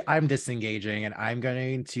 I'm disengaging and I'm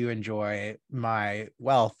going to enjoy my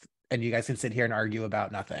wealth, and you guys can sit here and argue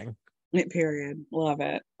about nothing. Period. Love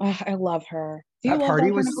it. Oh, I love her. That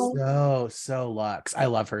party was so luxe. I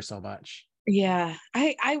love her so much. Yeah,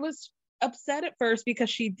 I was upset at first because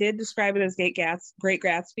she did describe it as Great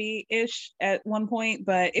Gatsby-ish at one point,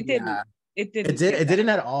 but it didn't. Yeah. It didn't. It didn't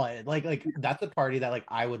at all. Like that's a party that like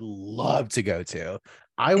I would love to go to.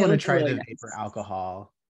 I want to try really the vapor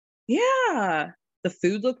alcohol. Yeah, the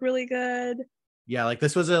food looked really good. Yeah, like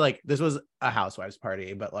this was a housewives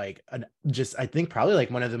party, but like I think probably like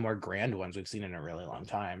one of the more grand ones we've seen in a really long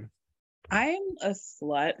time. I'm a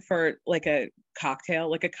slut for like a cocktail,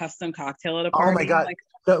 like a custom cocktail at a party. Oh my god!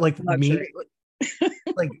 Like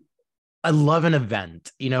I love an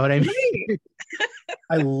event. You know what I mean? Right.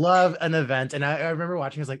 I love an event, and I remember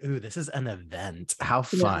watching. I was like, "Ooh, this is an event! How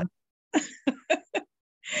fun!" Yeah.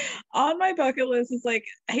 On my bucket list is like,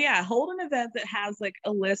 yeah, hold an event that has like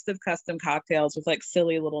a list of custom cocktails with like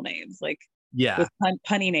silly little names, like with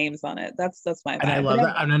punny names on it. That's my vibe. And I love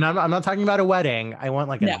that. And I'm not talking about a wedding. I want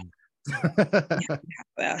like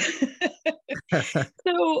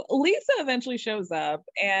So Lisa eventually shows up,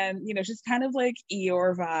 and she's kind of like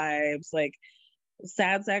Eeyore vibes, like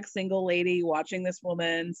sad sack single lady watching this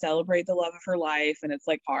woman celebrate the love of her life, and it's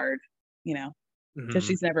like hard, because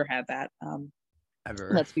she's never had that.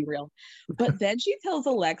 Ever. Let's be real. But then she tells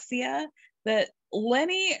Alexia that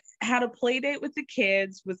Lenny had a play date with the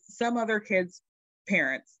kids, with some other kids'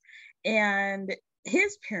 parents, and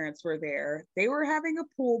his parents were there. They were having a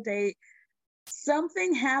pool date.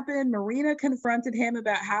 Something happened. Marina confronted him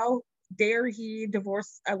about how dare he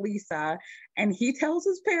divorce Elisa, and he tells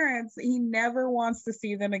his parents he never wants to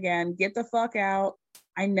see them again. Get the fuck out.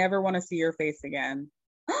 I never want to see your face again.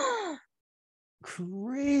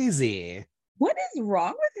 Crazy. What is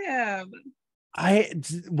wrong with him?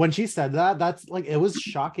 When she said that, that's like, it was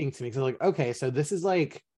shocking to me, because like, okay, so this is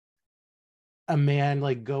like a man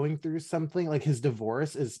like going through something, like his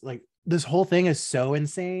divorce is like, this whole thing is so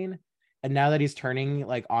insane, and now that he's turning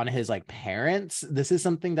like on his like parents, this is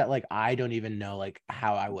something that like I don't even know like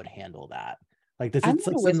how I would handle that. Like this I'm is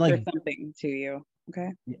gonna something whisper like, something to you.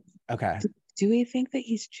 Okay. okay. Do we think that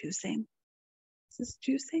he's juicing? Is this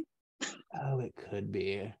juicing? Oh, it could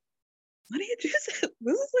be. What are you juicing?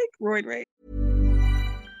 This is like Royd Ray.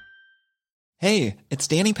 Hey, it's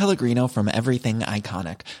Danny Pellegrino from Everything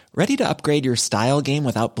Iconic. Ready to upgrade your style game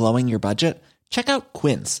without blowing your budget? Check out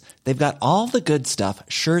Quince. They've got all the good stuff,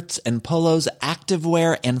 shirts and polos,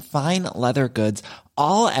 activewear, and fine leather goods,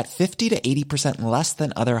 all at 50 to 80% less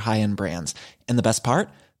than other high-end brands. And the best part?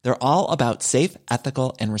 They're all about safe,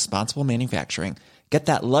 ethical, and responsible manufacturing. Get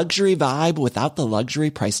that luxury vibe without the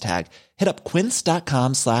luxury price tag. Hit up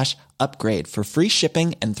quince.com/upgrade for free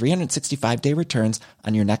shipping and 365-day returns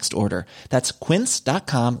on your next order. That's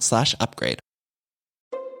quince.com/upgrade.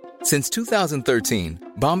 Since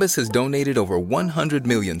 2013, Bombas has donated over 100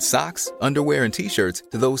 million socks, underwear, and T-shirts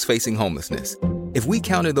to those facing homelessness. If we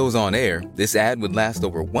counted those on air, this ad would last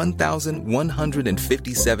over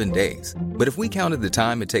 1,157 days. But if we counted the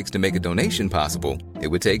time it takes to make a donation possible, it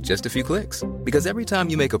would take just a few clicks. Because every time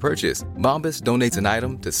you make a purchase, Bombas donates an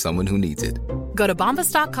item to someone who needs it. Go to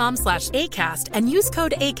bombas.com/ACAST and use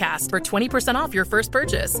code ACAST for 20% off your first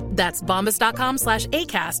purchase. That's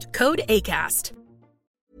bombas.com/ACAST, code ACAST.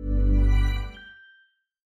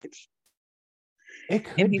 It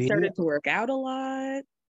could And he be. started to work out a lot,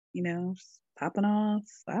 popping off.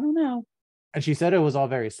 I don't know. And she said it was all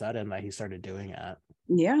very sudden that he started doing it.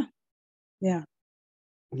 Yeah. Yeah.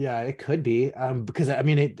 Yeah, it could be. Because I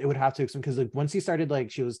mean, it would have to, because like once he started,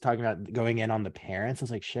 like she was talking about going in on the parents, I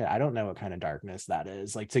was like, shit, I don't know what kind of darkness that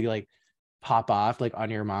is. Like to like pop off like on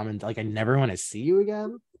your mom and like I never want to see you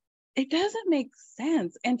again. It doesn't make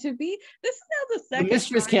sense. And this is now the second. The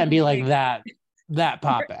mistress time can't be like like- that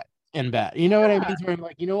pop it in bed. You know what I mean? Yeah. Where I'm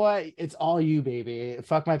like, you know what? It's all you, baby.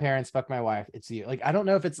 Fuck my parents, fuck my wife. It's you. Like, I don't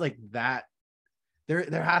know if it's like that.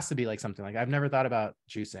 There has to be like something like I've never thought about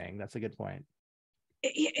juicing. That's a good point.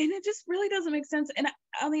 And it just really doesn't make sense. And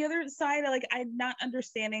on the other side, like I'm not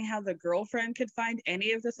understanding how the girlfriend could find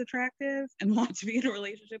any of this attractive and want to be in a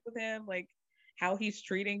relationship with him. Like how he's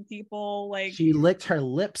treating people. Like She licked her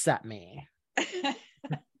lips at me.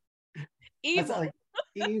 evil. That's like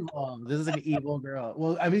evil. This is an evil girl.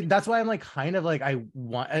 Well, I mean, that's why I'm like kind of like I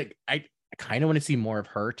kind of want to see more of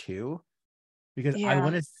her too. Because I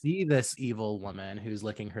want to see this evil woman who's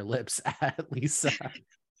licking her lips at Lisa.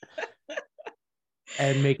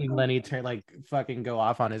 And making Lenny turn like fucking go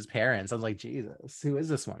off on his parents. I was like, Jesus, who is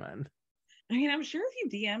this woman? I mean, I'm sure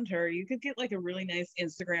if you DM'd her, you could get like a really nice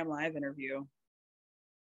Instagram live interview.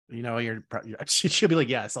 You know, she'll be like,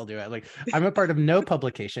 yes, I'll do it. Like, I'm a part of no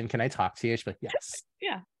publication. Can I talk to you? She'll be like, yes.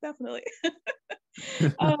 Yeah, definitely.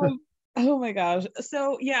 Oh my gosh.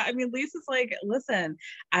 So yeah, I mean, Lisa's like, listen,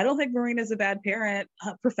 I don't think Marina's a bad parent.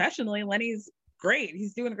 Professionally, Lenny's great.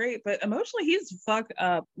 He's doing great, but emotionally, he's fucked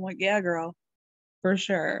up. I'm like, yeah, girl, for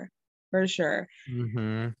sure.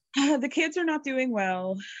 Mm-hmm. The kids are not doing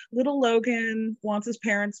well. Little Logan wants his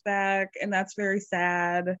parents back, and that's very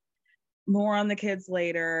sad. More on the kids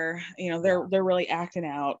later. They're really acting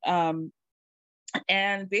out.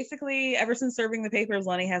 And basically, ever since serving the papers,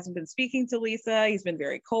 Lenny hasn't been speaking to Lisa. He's been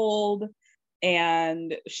very cold.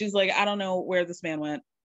 And she's like, I don't know where this man went.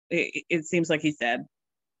 It seems like he's dead.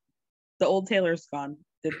 The old Taylor's gone.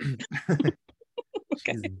 Okay.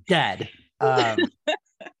 She's dead. I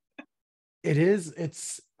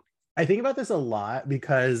think about this a lot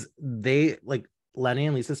because they like Lenny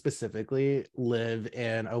and Lisa specifically live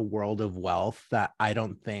in a world of wealth that I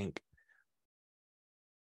don't think,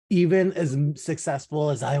 even as successful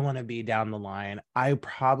as I want to be down the line, I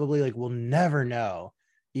probably like will never know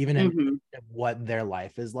even in what their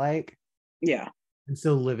life is like. Yeah. And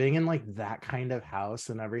so living in like that kind of house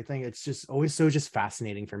and everything, it's just always so just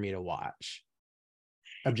fascinating for me to watch.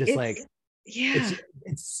 I'm just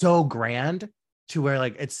it's so grand to where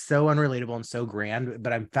like it's so unrelatable and so grand,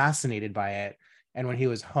 but I'm fascinated by it. And when he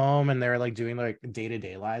was home and they're like doing like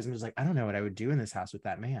day-to-day lives, I'm just like, I don't know what I would do in this house with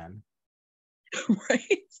that man.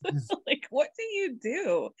 Right? Like, what do you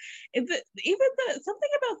do? Even something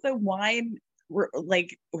about the wine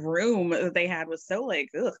like room that they had was so like,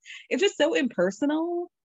 ugh. It's just so impersonal.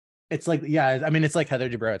 It's like, yeah, I mean, it's like Heather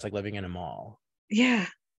Dubrow. It's like living in a mall. Yeah,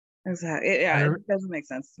 exactly. It doesn't make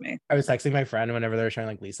sense to me. I was texting my friend whenever they were showing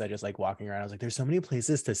like Lisa just like walking around. I was like, there's so many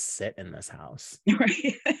places to sit in this house.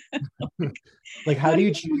 Right. Like, how do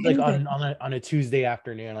you choose like on a Tuesday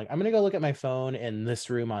afternoon? Like, I'm gonna go look at my phone in this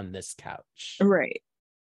room on this couch. Right.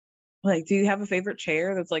 Like, do you have a favorite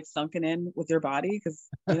chair that's like sunken in with your body? Because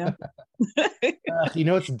you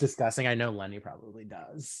know, it's disgusting. I know Lenny probably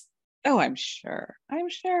does. Oh, I'm sure.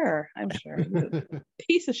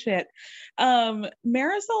 Piece of shit.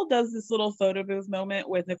 Marisol does this little photo booth moment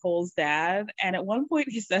with Nicole's dad, and at one point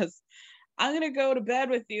he says, "I'm gonna go to bed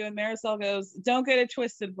with you," and Marisol goes, "Don't get it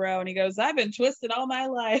twisted, bro." And he goes, "I've been twisted all my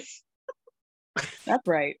life." That's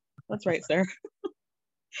right, sir.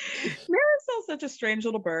 Marisol's such a strange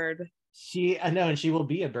little bird. I know, and she will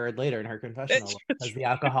be a bird later in her confessional as the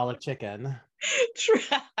alcoholic chicken.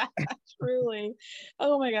 Truly.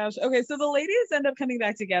 Oh my gosh. Okay, so the ladies end up coming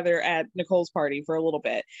back together at Nicole's party for a little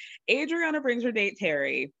bit. Adriana brings her date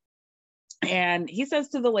Terry, and he says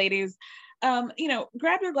to the ladies,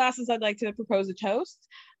 grab your glasses. I'd like to propose a toast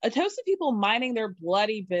to people minding their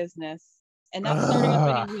bloody business and not starting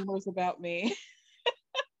up any rumors about me.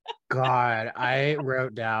 God, I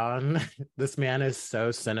wrote down, this man is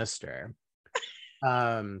so sinister.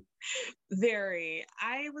 Very.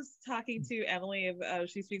 I was talking to Emily of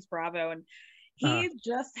She Speaks Bravo, and he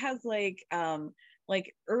just has like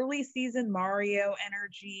early season Mario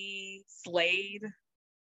energy, Slade,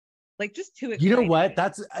 like just too exciting. You know what?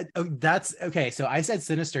 That's okay. So I said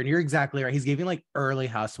sinister, and you're exactly right. He's giving like early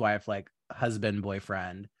housewife, like husband,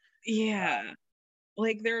 boyfriend. Yeah,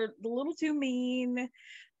 like they're a little too mean.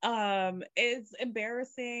 It's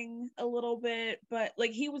embarrassing a little bit, but like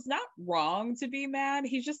he was not wrong to be mad.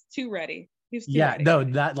 He's just too ready. He's too ready. No,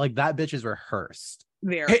 that bitch is rehearsed.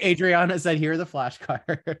 Very. Adriana said, "Here are the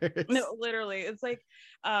flashcards." No, literally, it's like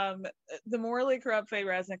the morally corrupt Faye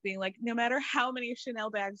Resnick being like, "No matter how many Chanel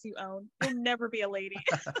bags you own, you'll never be a lady."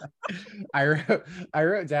 I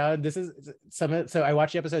wrote down, this is so I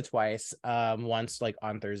watched the episode twice. Once like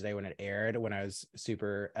on Thursday when it aired, when I was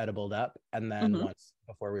super edibled up, and then once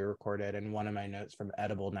before we recorded. And one of my notes from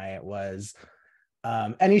edible night was,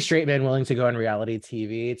 any straight man willing to go on reality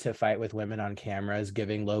TV to fight with women on cameras,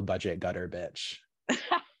 giving low budget gutter bitch.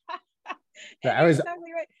 I was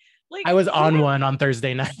exactly right. Like, I was on one on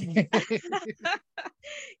Thursday night.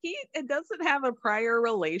 He doesn't have a prior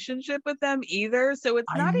relationship with them either, so it's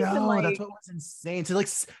not even like, that's what was insane.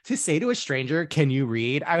 To say to a stranger, "Can you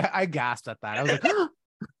read?" I gasped at that. I was like,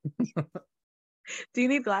 "Do you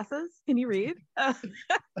need glasses? Can you read?"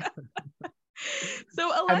 So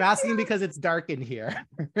Alexia, I'm asking because it's dark in here.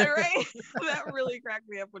 Right? That really cracked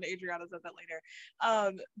me up when Adriana said that later.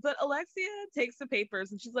 But Alexia takes the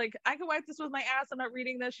papers and she's like, "I can wipe this with my ass. I'm not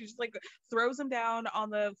reading this." She just like throws them down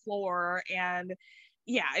on the floor. And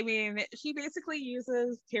yeah, I mean, she basically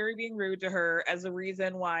uses Terry being rude to her as a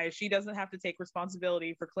reason why she doesn't have to take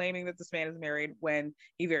responsibility for claiming that this man is married when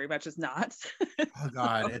he very much is not. Oh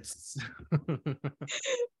God, it's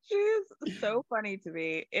she's so funny to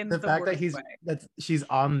me in the fact that she's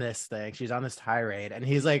on this thing, she's on this tirade, and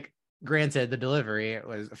he's like, granted the delivery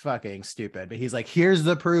was fucking stupid, but he's like, "Here's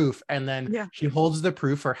the proof," and then she holds the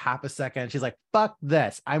proof for half a second. She's like, "Fuck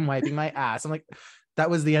this, I'm wiping my ass." I'm like, that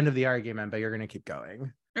was the end of the argument, but you're gonna keep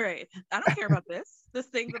going. Right. I don't care about this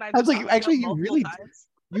thing that I was like, actually, you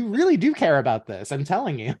really do care about this. I'm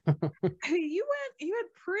telling you. You had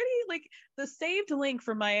pretty like the saved link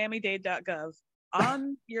from miamidade.gov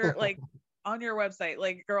on your on your website.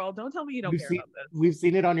 Like, girl, don't tell me you don't care about this. We've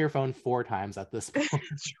seen it on your phone 4 times at this point.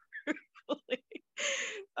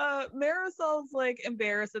 Marisol's like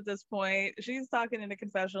embarrassed at this point. She's talking in a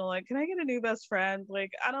confessional like, "Can I get a new best friend?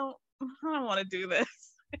 Like, I don't want to do this."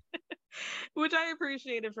 Which I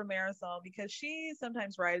appreciated from Marisol, because she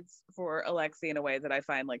sometimes rides for Alexi in a way that I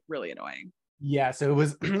find like really annoying. Yeah, so it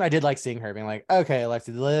was I did like seeing her being like, "Okay,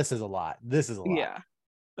 Alexi, this is a lot. Yeah.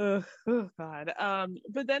 Oh God.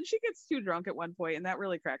 But then she gets too drunk at one point, and that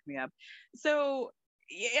really cracked me up. So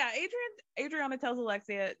yeah, Adriana tells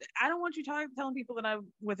Alexia, "I don't want you telling people that I'm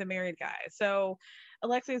with a married guy." So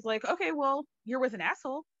Alexia's like, "Okay, well, you're with an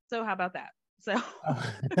asshole, so how about that?" So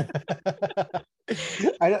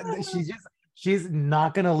she's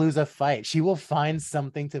not gonna lose a fight. She will find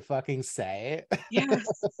something to fucking say. Yes.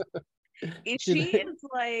 She is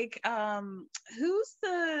like, who's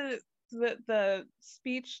the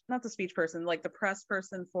speech, not the speech person, like the press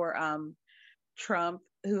person for Trump,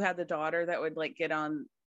 who had the daughter that would like get on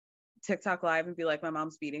TikTok live and be like, my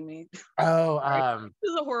mom's beating me. Oh,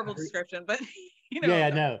 this is a horrible description, but you know.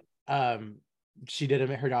 Yeah, no. She did.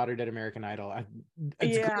 Her daughter did American Idol.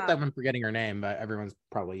 It's great that I'm forgetting her name, but everyone's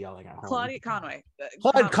probably yelling at her. Claudia Conway.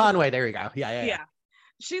 Conway. There we go. Yeah.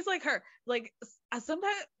 She's like her. Like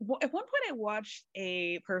sometimes at one point I watched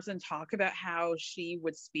a person talk about how she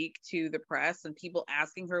would speak to the press and people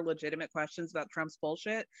asking her legitimate questions about Trump's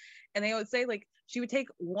bullshit, and they would say like she would take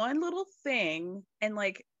one little thing and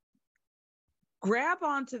like grab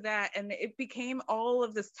onto that, and it became all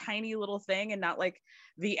of this tiny little thing and not like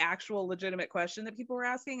the actual legitimate question that people were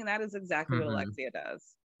asking. And that is exactly what Alexia does.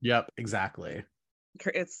 Yep, exactly.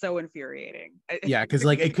 It's so infuriating. Yeah, because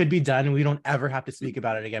like it could be done and we don't ever have to speak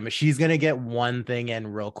about it again, but she's gonna get one thing in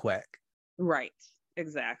real quick. Right,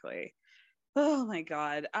 exactly. Oh my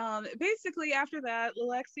god. Basically after that,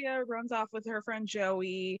 Alexia runs off with her friend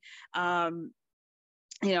Joey.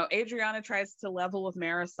 Adriana tries to level with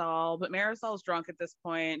Marisol, but Marisol's drunk at this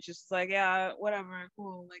point. She's just like, yeah, whatever,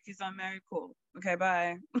 cool. Like, he's unmarried, cool. Okay,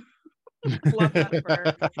 bye. Love that for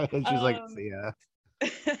her. She's like, see ya.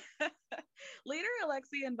 Later,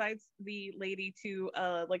 Alexia invites the lady to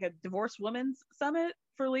like a divorced women's summit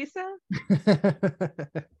for Lisa.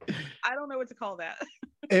 I don't know what to call that.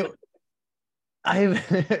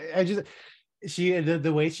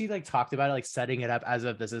 The way she like talked about it, like setting it up as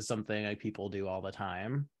if this is something like people do all the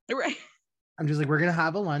time. Right. I'm just like, we're gonna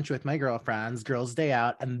have a lunch with my girlfriends, girls' day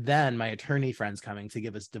out, and then my attorney friend's coming to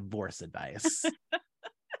give us divorce advice.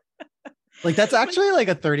 Like that's actually like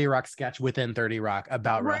a 30 Rock sketch within 30 Rock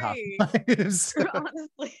about Real Housewives.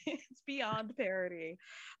 Honestly, it's beyond parody.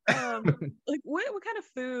 Like what kind of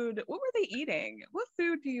food? What were they eating? What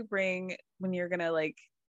food do you bring when you're gonna like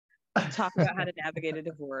talk about how to navigate a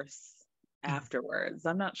divorce afterwards?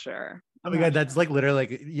 I'm not sure. Oh my god, that's like literally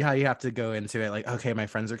like you have to go into it like, okay, my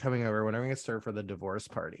friends are coming over. When are we gonna serve for the divorce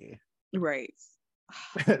party? Right.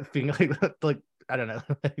 Being like I don't know,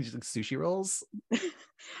 just like sushi rolls.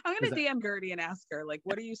 I'm gonna DM Gertie and ask her like,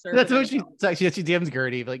 what are you serving? That's what she DMs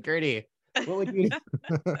Gertie, like, Gertie, what would you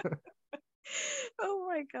Oh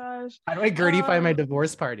my gosh. How do I Gertie find my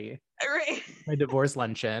divorce party? Right. My divorce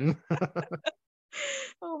luncheon.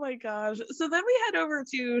 Oh my gosh. So then we head over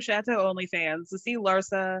to Chateau OnlyFans to see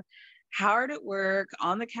Larsa hard at work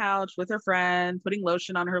on the couch with her friend, putting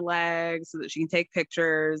lotion on her legs so that she can take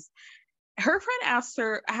pictures. Her friend asked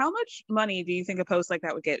her, how much money do you think a post like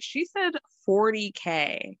that would get? She said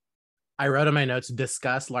 $40K. I wrote in my notes,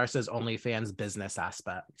 discuss Larsa's OnlyFans business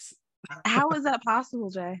aspects. How is that possible,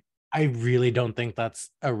 Jay? I really don't think that's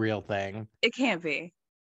a real thing. It can't be.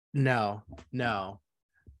 No.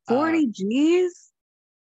 40 G's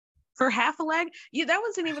for half a leg? Yeah, that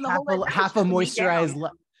wasn't even the whole leg. Half a moisturized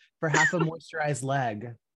for half a moisturized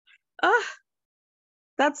leg.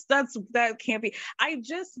 That can't be. I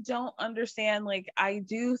just don't understand. Like, I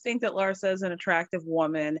do think that Larsa is an attractive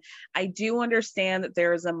woman. I do understand that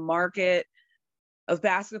there is a market of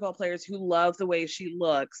basketball players who love the way she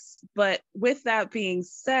looks. But with that being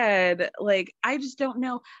said, like, I just don't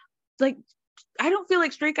know. Like, I don't feel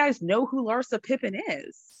like straight guys know who Larsa Pippen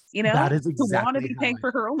is. You know, that is exactly who want to be paying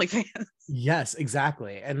for her OnlyFans. Yes,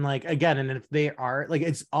 exactly. And like again, and if they are like,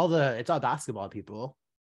 it's all basketball people.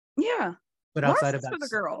 Yeah. But outside of that, for the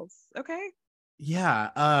girls, okay. Yeah.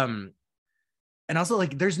 And also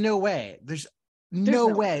like, there's no way no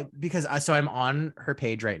way because so I'm on her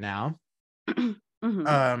page right now.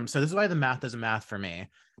 Mm-hmm. So this is why the math doesn't math for me.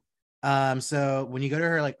 So when you go to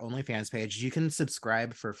her like OnlyFans page, you can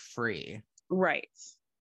subscribe for free. Right.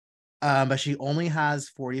 But she only has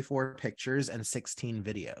 44 pictures and 16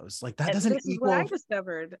 videos. Like that and doesn't this equal is what I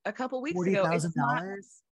discovered a couple weeks ago. $40,000.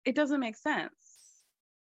 It doesn't make sense.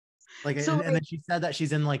 Like, so, and then she said that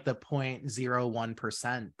she's in like the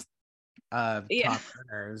 0.01% of top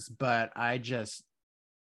earners, but I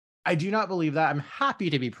do not believe that. I'm happy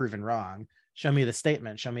to be proven wrong. Show me the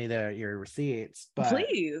statement. Show me your receipts. But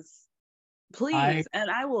please, and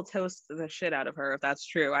I will toast the shit out of her if that's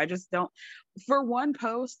true. I just don't. For one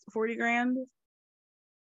post, 40 grand.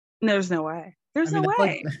 There's no way. There's no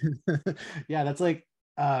way. Like, yeah, that's like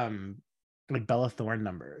Bella Thorne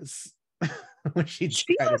numbers. she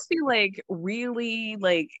must be like really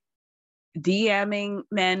like DMing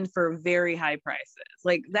men for very high prices.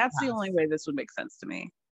 Like that's the only way this would make sense to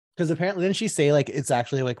me. Because apparently didn't she say like it's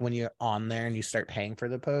actually like when you're on there and you start paying for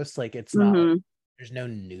the post, like it's not like, there's no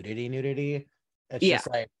nudity. It's just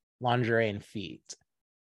like lingerie and feet.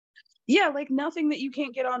 Yeah, like nothing that you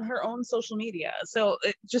can't get on her own social media. So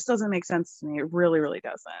it just doesn't make sense to me. It really, really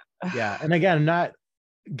doesn't. Yeah. And again, not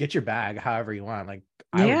get your bag however you want. Like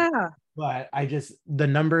But the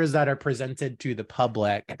numbers that are presented to the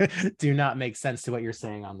public do not make sense to what you're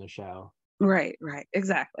saying on the show. Right.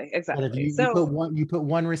 Exactly. But if you put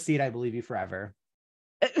one receipt, I believe you forever.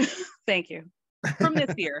 Thank you. From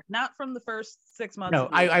this year, not from the first 6 months. No,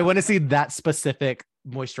 I want to see that specific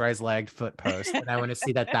moisturized legged foot post, and I want to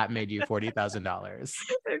see that made you $40,000.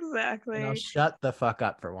 Exactly. Now shut the fuck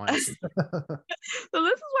up for once. So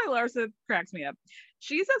this is why Larsa cracks me up.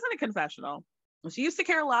 She says in a confessional, she used to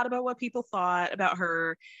care a lot about what people thought about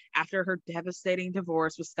her after her devastating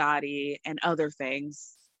divorce with Scotty and other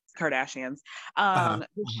things, Kardashians.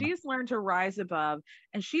 She's learned to rise above,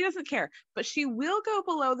 and she doesn't care, but she will go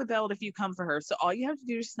below the belt if you come for her. So all you have to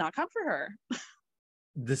do is just not come for her.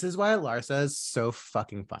 This is why Larsa is so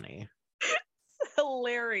fucking funny. It's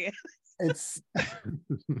hilarious. It's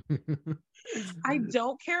I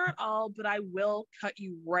don't care at all, but I will cut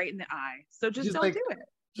you right in the eye. So just don't do it.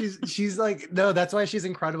 She's like, no, that's why she's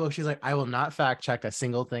incredible. She's like, I will not fact check a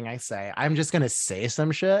single thing I say. I'm just gonna say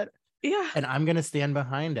some shit. Yeah. And I'm gonna stand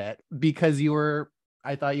behind it because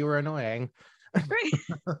I thought you were annoying.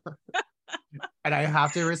 Right. And I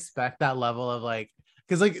have to respect that level of like,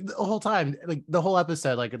 because like the whole time, like the whole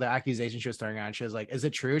episode, like the accusation she was throwing around, she was like, is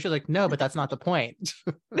it true? She's like, no, but that's not the point.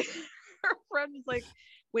 Her friend was like,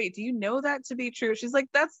 wait, do you know that to be true? She's like,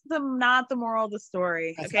 that's not the moral of the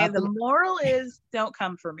story. That's okay, the moral is don't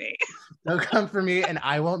come for me. Don't come for me, and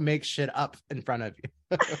I won't make shit up in front of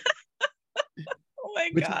you. Oh my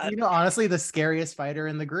God. Which is, honestly, the scariest fighter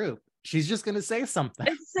in the group. She's just gonna say something.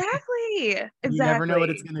 Exactly. You never know what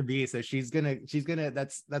it's gonna be. So she's gonna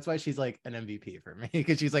that's why she's like an MVP for me,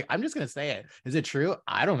 because she's like, I'm just gonna say it. Is it true?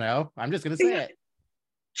 I don't know. I'm just gonna say it.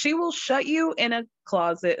 She will shut you in a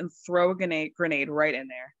closet and throw a grenade right in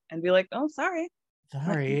there and be like, oh, sorry.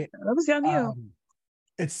 That was on you.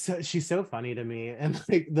 She's so funny to me. And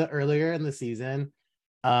like the earlier in the season,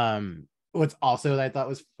 what's also that I thought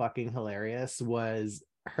was fucking hilarious was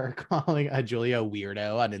her calling Julia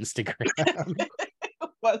weirdo on Instagram. It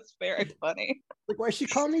was very funny. Like, why is she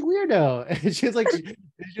calling me weirdo? And she was like,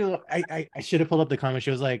 I should have pulled up the comment.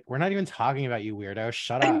 She was like, we're not even talking about you, weirdo.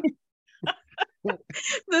 Shut up.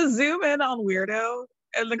 The zoom in on weirdo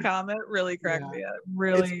in the comment really cracked me up.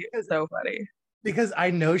 Really so funny. Because I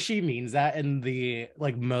know she means that in the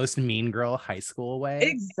like most mean girl high school way.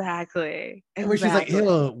 Exactly. Where she's like, ew,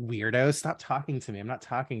 weirdo, stop talking to me. I'm not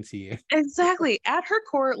talking to you. Exactly. At her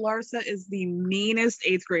core, Larsa is the meanest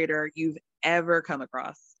 8th grader you've ever come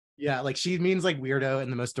across. Yeah, like she means like weirdo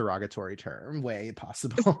in the most derogatory term way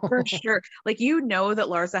possible. For sure. Like, you know that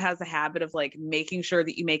Larsa has a habit of like making sure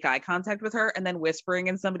that you make eye contact with her and then whispering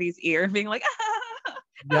in somebody's ear and being like,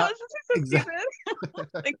 yeah, so exactly.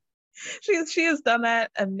 Like, she has done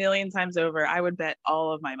that a million times over. I would bet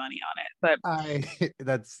all of my money on it. But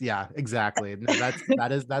that's exactly. No, that's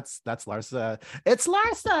Larsa. It's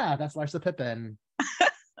Larsa. That's Larsa Pippen.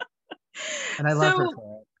 And I love her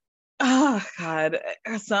for it. Oh God,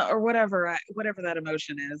 or whatever that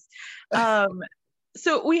emotion is.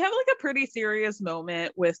 So we have like a pretty serious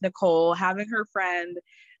moment with Nicole having her friend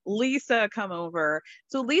Lisa come over.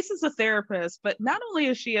 So Lisa's a therapist, but not only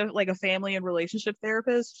is she a family and relationship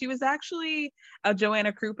therapist, she was actually a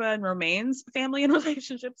Joanna Krupa and Romaine's family and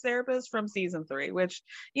relationship therapist from season 3, which,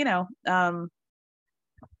 so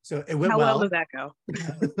it went how well did that go?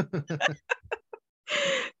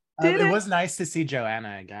 It was nice to see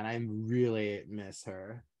Joanna again. I really miss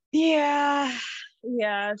her. Yeah,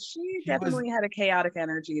 she definitely had a chaotic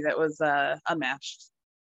energy that was unmatched.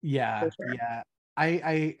 Yeah, sure. Yeah.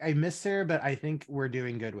 I miss her, but I think we're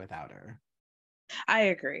doing good without her. I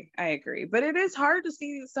agree. But it is hard to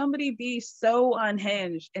see somebody be so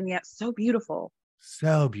unhinged and yet so beautiful.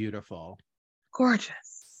 So beautiful. Gorgeous.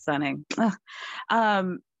 Stunning.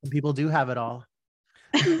 People do have it all.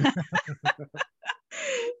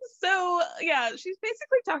 So yeah, she's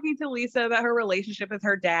basically talking to Lisa about her relationship with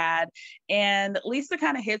her dad, and Lisa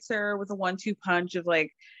kind of hits her with a 1-2 punch of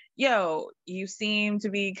like, yo, you seem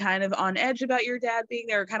to be kind of on edge about your dad being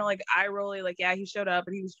there, kind of like eye rolling, like, yeah, he showed up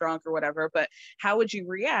and he was drunk or whatever, but how would you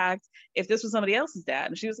react if this was somebody else's dad?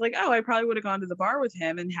 And she was like, oh, I probably would have gone to the bar with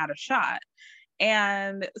him and had a shot.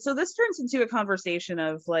 And so this turns into a conversation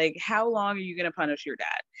of like, how long are you going to punish your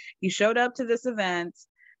dad? He showed up to this event.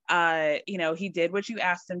 He did what you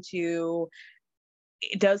asked him to.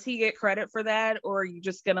 Does he get credit for that, or are you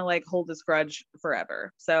just gonna like hold this grudge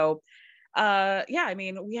forever? So we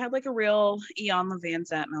had like a real Eon Van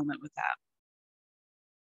Zant moment with that.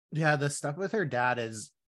 Yeah, the stuff with her dad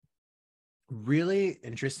is really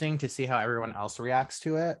interesting to see how everyone else reacts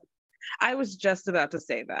to it. I was just about to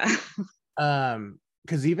say that.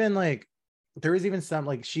 Because even like there was even some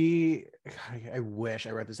like I wish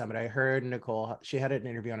I wrote this down, but I heard Nicole, she had an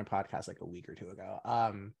interview on a podcast like a week or two ago,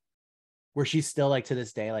 where she's still like to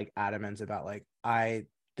this day like adamant about like, I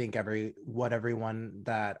think everyone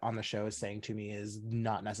that on the show is saying to me is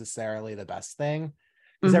not necessarily the best thing,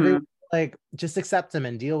 because everyone like just accept them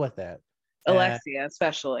and deal with it. Alexia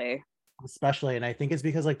especially, and I think it's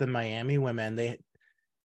because like the Miami women,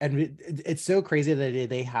 it's so crazy that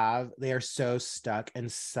they are so stuck in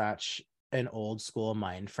such an old school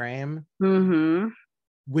mind frame,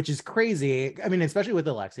 which is crazy. I mean, especially with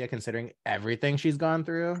Alexia, considering everything she's gone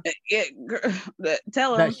through.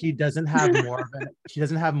 Tell her that she doesn't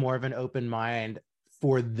have more of an open mind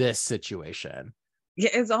for this situation.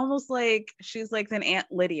 Yeah, it's almost like she's like an Aunt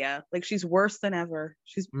Lydia. Like she's worse than ever.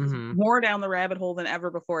 She's more down the rabbit hole than ever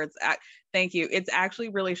before. Thank you. It's actually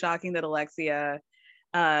really shocking that Alexia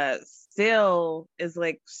still is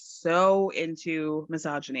like so into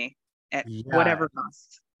misogyny at whatever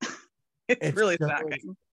cost. it's really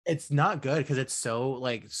shocking. It's not good because it's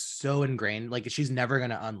so ingrained. Like she's never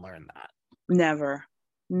gonna unlearn that. Never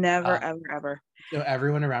ever. So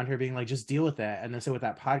everyone around her being like, just deal with it. And then so with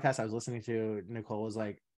that podcast I was listening to, Nicole was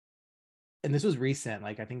like, and this was recent,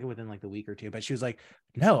 like I think within like the week or two, but she was like,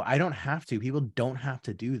 no, I don't have to. People don't have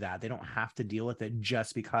to do that. They don't have to deal with it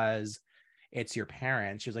just because it's your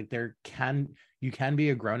parents. She was like, you can be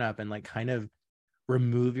a grown-up and like kind of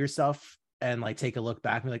remove yourself and like take a look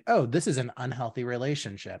back and be like, oh, this is an unhealthy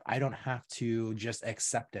relationship. I don't have to just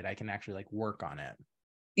accept it. I can actually like work on it.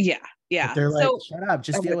 Yeah. But they're like, shut up,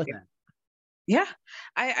 just deal with it. Yeah,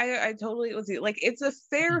 I totally with you. Like it's a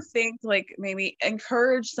fair thing to like maybe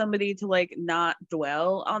encourage somebody to like not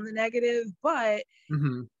dwell on the negative, but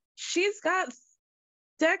she's got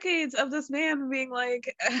decades of this man being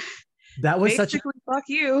like, that was basically fuck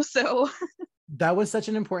you. So that was such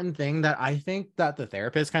an important thing that I think that the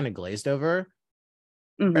therapist kind of glazed over.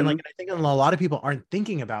 And like, I think a lot of people aren't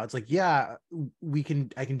thinking about. It's like, yeah,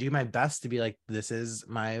 I can do my best to be like, this is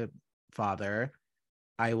my father.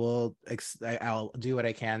 I'll do what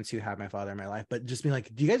I can to have my father in my life. But just be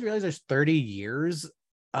like, do you guys realize there's 30 years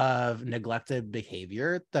of neglected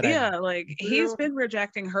behavior that he's been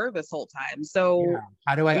rejecting her this whole time. So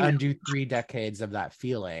how do I undo 3 decades of that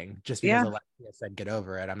feeling just because Alexia said get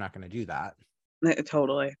over it? I'm not going to do that.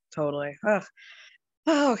 Totally. Ugh.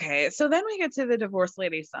 Okay, so then we get to the Divorce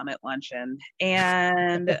Lady Summit luncheon,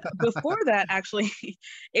 and before that, actually,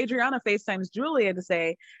 Adriana FaceTimes Julia to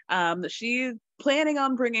say that she's planning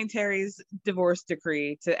on bringing Terry's divorce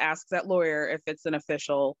decree to ask that lawyer if it's an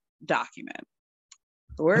official document.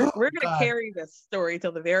 We're gonna carry this story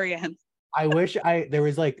till the very end. I wish there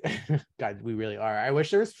was like, God, we really are. I wish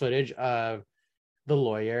there was footage of the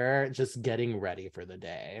lawyer just getting ready for the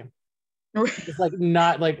day. It's like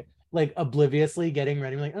not like obliviously getting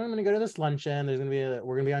ready, like, oh, I'm gonna go to this luncheon, we're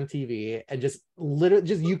gonna be on TV, and just literally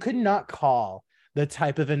just, you could not call the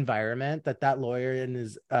type of environment that lawyer and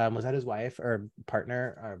his was that his wife or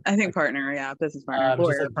partner, or I think partner, business partner,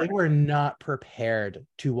 lawyer, partner. They were not prepared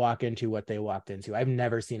to walk into what they walked into. I've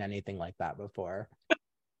never seen anything like that before.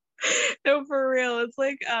 No, for real. It's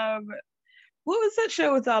like what was that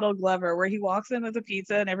show with Donald Glover where he walks in with a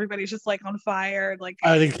pizza and everybody's just like on fire and like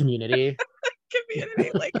the Community.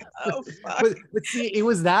 Like, oh fuck. But see, it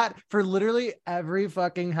was that for literally every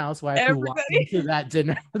fucking housewife who walked into that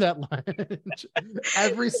dinner, that lunch.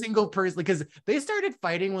 Every single person, because they started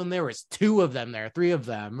fighting when there was 3 of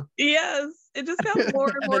them. Yes, it just got more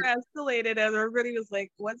and more escalated as everybody was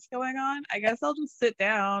like, what's going on? I guess I'll just sit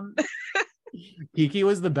down. Kiki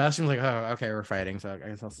was the best. She was like, oh, okay, we're fighting, so I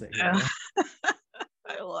guess I'll sit here.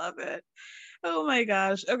 I love it. Oh my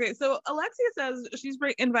gosh. Okay, so Alexia says she's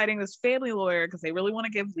inviting this family lawyer because they really want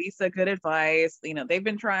to give Lisa good advice. You know, they've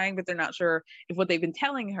been trying, but they're not sure if what they've been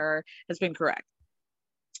telling her has been correct.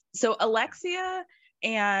 So Alexia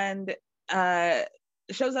and Marisol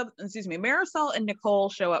and Nicole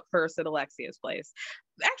show up first at Alexia's place.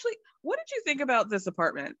 Actually, what did you think about this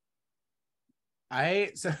apartment?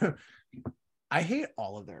 I hate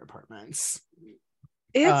all of their apartments.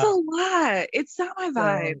 It's a lot. It's not my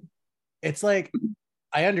vibe. It's like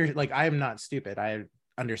I am not stupid. I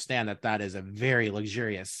understand that is a very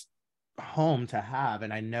luxurious home to have,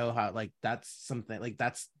 and I know how that's something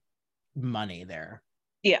that's money there.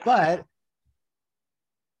 Yeah. But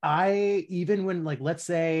even when let's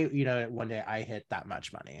say one day I hit that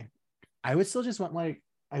much money, I would still just want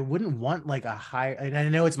I wouldn't want a high, and I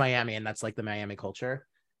know it's Miami and that's the Miami culture,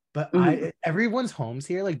 but everyone's homes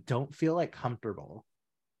here don't feel comfortable.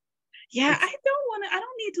 Yeah, I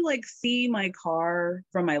don't need to see my car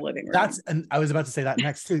from my living room. And I was about to say that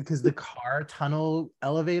next too, because the car tunnel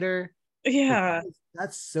elevator Yeah.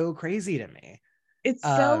 That's so crazy to me. It's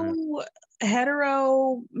so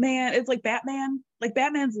hetero, man. It's like Batman, like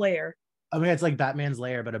Batman's lair. I mean, it's like Batman's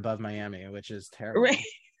lair, but above Miami, which is terrible. Right.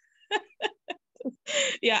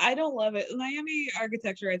 Yeah, I don't love it. Miami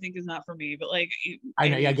architecture, I think, is not for me. But like, I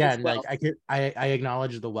know. Again, like I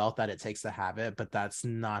acknowledge the wealth that it takes to have it, but that's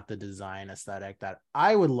not the design aesthetic that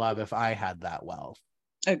I would love if I had that wealth.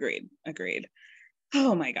 Agreed.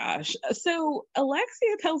 Oh my gosh. So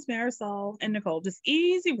Alexia tells Marisol and Nicole just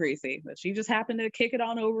easy breezy that she just happened to kick it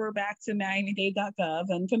on over back to Miami-Dade.gov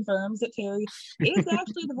and confirms that Terry is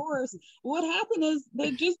actually divorced. What happened is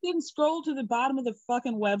they just didn't scroll to the bottom of the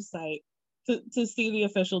fucking website to see the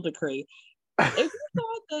official decree. If you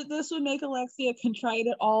thought that this would make Alexia contrite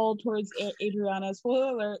it all towards Adriana,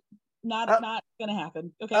 spoiler alert, not gonna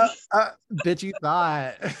happen. Okay. Bitch, you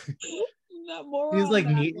thought. He's like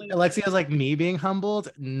me. Alexia's like me being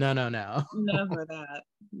humbled. No. Never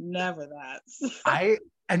that.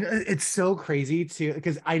 And it's so crazy too,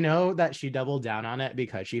 because I know that she doubled down on it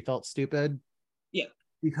because she felt stupid. Yeah.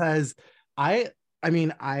 Because I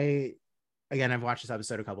mean, again, I've watched this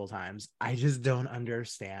episode a couple of times. I just don't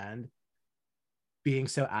understand being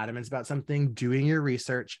so adamant about something, doing your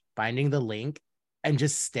research, finding the link, and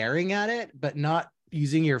just staring at it, but not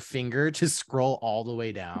using your finger to scroll all the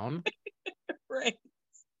way down.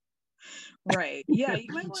 Right. Yeah,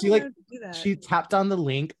 you might want to do that. She tapped on the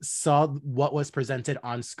link, saw what was presented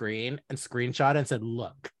on screen, and screenshot and said,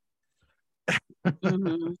 "Look."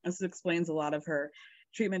 This explains a lot of her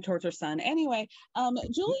treatment towards her son. Anyway,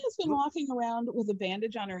 Julia's been walking around with a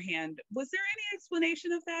bandage on her hand. Was there any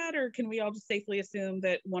explanation of that, or can we all just safely assume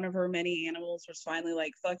that one of her many animals was finally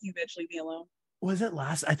like, "Fuck you, bitch, leave me alone"? Was it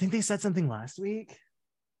last? I think they said something last week.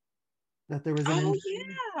 That there was an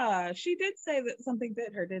injury. Yeah, she did say that something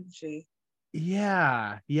bit her, didn't she?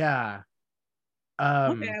 Yeah. Okay,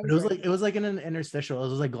 it was like in an interstitial. It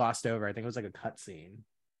was like glossed over. I think it was like a cut scene.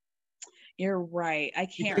 You're right. I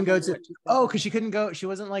can't go to because she couldn't go. She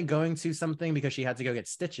wasn't like going to something because she had to go get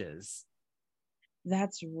stitches.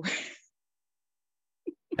 That's right.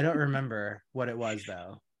 I don't remember what it was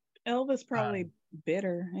though. Elvis probably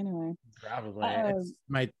bitter anyway. Probably. It's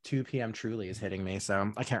my 2 p.m. Truly is hitting me,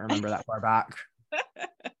 so I can't remember that far back.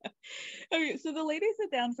 Okay, so the ladies sit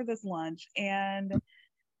down for this lunch, and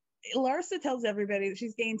Larsa tells everybody that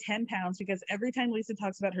she's gained 10 pounds because every time Lisa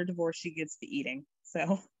talks about her divorce, she gets to eating.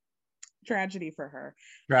 So tragedy for her.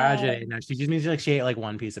 Tragedy. No, she just means like she ate like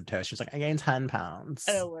one piece of toast. She's like, I gained 10 pounds.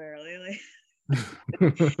 Oh, literally.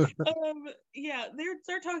 Yeah, they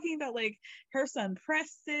start talking about like her son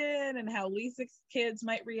Preston and how Lisa's kids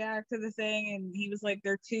might react to the thing, and he was like,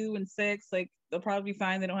 they're 2 and 6, like they'll probably be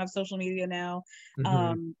fine, they don't have social media now.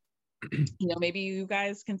 Maybe you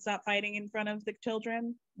guys can stop fighting in front of the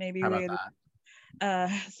children, maybe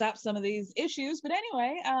stop some of these issues. But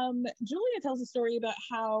anyway, Julia tells a story about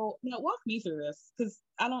how, walk me through this, because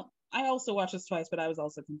I also watched this twice, but I was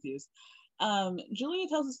also confused. Julia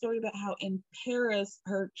tells a story about how in Paris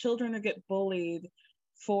her children get bullied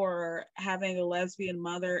for having a lesbian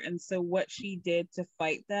mother, and so what she did to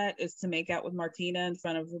fight that is to make out with Martina in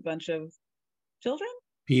front of a bunch of children.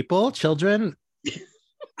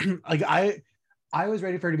 Like I was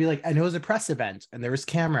ready for her to be like, and it was a press event and there was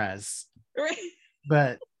cameras, right?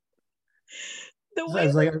 But the way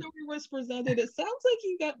the story was presented, it sounds like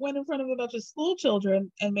you went in front of a bunch of school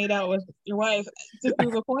children and made out with your wife to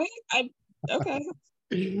prove a point. Okay.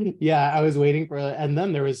 Yeah, I was waiting for it, and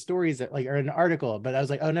then there was stories that or an article, but I was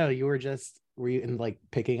like, oh no, were you in like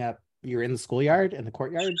picking up? You were in the schoolyard, in the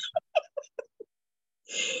courtyard.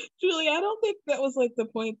 Julie, I don't think that was like the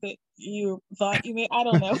point that you thought you made. I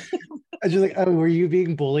don't know. I was just like, oh, were you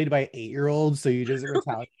being bullied by 8-year-olds? So you just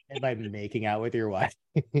retaliated by making out with your wife?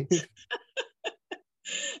 I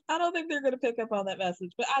don't think they're going to pick up on that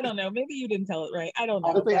message, but I don't know. Maybe you didn't tell it right. I don't know.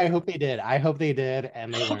 Honestly, I hope they did.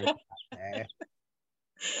 And they learned.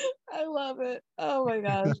 I love it. Oh my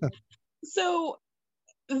gosh. So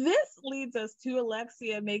this leads us to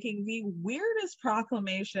Alexia making the weirdest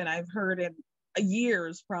proclamation I've heard in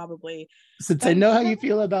years, probably. Since I know how you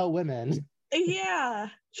feel about women. Yeah.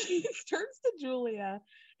 She turns to Julia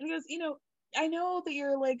and goes, I know that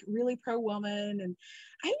you're like really pro-woman, and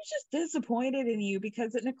I was just disappointed in you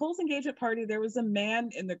because at Nicole's engagement party there was a man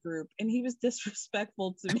in the group and he was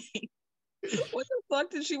disrespectful to me. What the fuck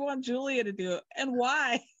did she want Julia to do, and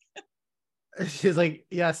why? She's like,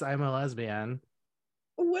 yes, I'm a lesbian.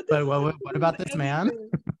 What about this man?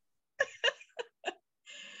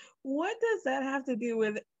 What does that have to do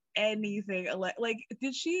with anything? Like,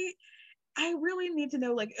 did she? I really need to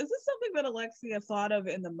know, like, is this something that Alexia thought of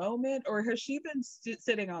in the moment, or has she been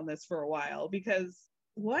sitting on this for a while? Because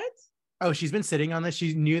what? Oh, she's been sitting on this.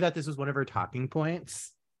 She knew that this was one of her talking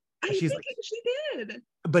points. She did.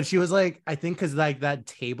 But she was like, I think because like that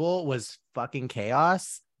table was fucking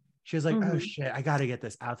chaos. She was like, oh shit, I gotta get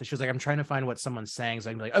this out there. She was like, I'm trying to find what someone's saying. So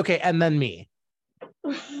I can be like, okay, and then me.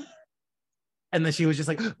 And then she was just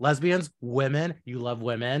like, lesbians, women, you love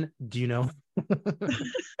women. Do you know?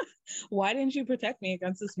 Why didn't you protect me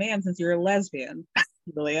against this man since you're a lesbian,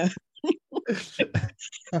 Julia?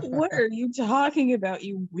 What are you talking about,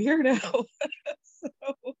 you weirdo?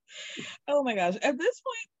 Oh my gosh. At this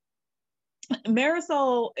point,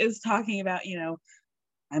 Marisol is talking about,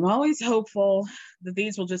 I'm always hopeful that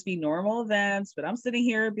these will just be normal events, but I'm sitting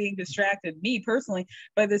here being distracted, me personally,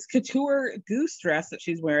 by this couture goose dress that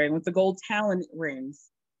she's wearing with the gold talon rings.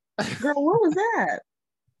 Girl, what was that?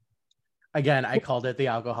 Again, I called it the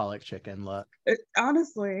alcoholic chicken look.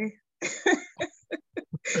 Honestly.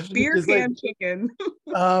 Beer Just can like, chicken.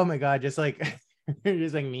 Oh my God, just like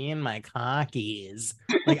me and my cockies.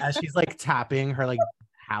 Like as she's like tapping her like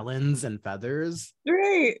talons and feathers.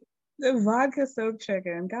 Right. The vodka soaked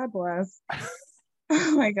chicken. God bless.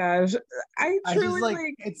 Oh my gosh. I truly just,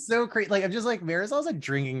 like it's so crazy. Like I'm just like Marisol's a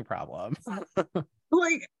drinking problem.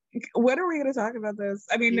 Like, when are we gonna talk about this?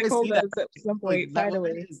 I mean, Nicole does at some point,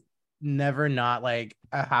 finally. Never not like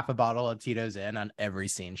a half a bottle of Tito's in on every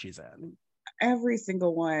scene she's in. Every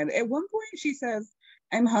single one. At one point she says,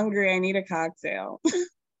 I'm hungry, I need a cocktail.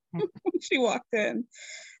 She walked in.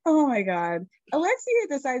 Oh my God. Alexia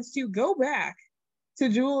decides to go back to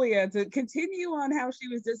Julia to continue on how she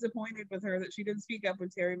was disappointed with her that she didn't speak up when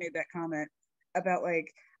Terry made that comment about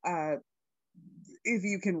like if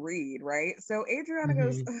you can read, right? So Adriana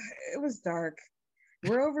goes, it was dark.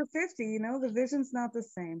 We're over 50, the vision's not the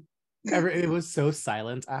same. It was so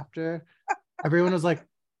silent after. Everyone was like,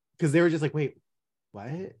 because they were just like, wait,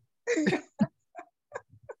 what?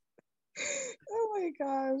 Oh my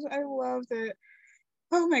gosh, I loved it.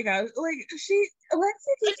 Oh my gosh, like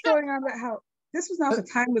Alexia keeps going on about how this was not the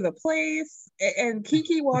time or the place, and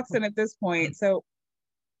Kiki walks in at this point. So,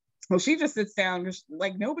 well, she just sits down, just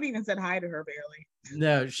like nobody even said hi to her, barely.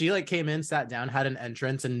 No, she like came in, sat down, had an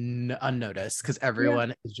entrance, and unnoticed because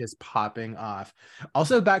everyone is just popping off.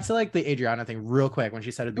 Also, back to like the Adriana thing, real quick, when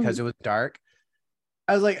she said it because it was dark.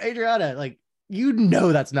 I was like, Adriana, like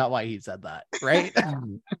that's not why he said that, right?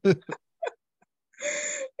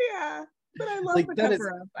 Yeah, but I love the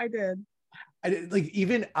cover up. I did. Like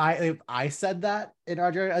even if I said that in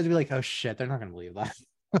Adriana, I'd be like, oh shit, they're not gonna believe that.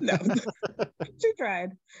 No, she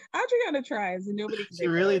tried. Adriana tries, and nobody. She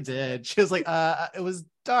really did. She was like, it was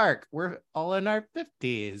dark. We're all in our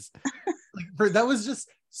 50s. Like, that was just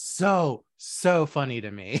so funny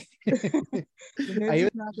to me. I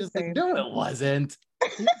was just like, no, it wasn't.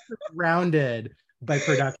 Surrounded by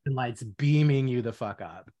production lights beaming you the fuck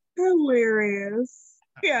up. Hilarious.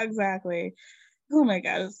 Yeah, exactly. Oh my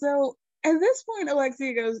God. So at this point,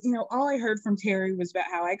 Alexia goes, all I heard from Terry was about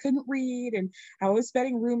how I couldn't read and I was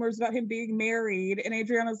spreading rumors about him being married. And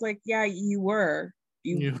Adriana's like, yeah, you were.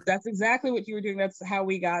 That's exactly what you were doing. That's how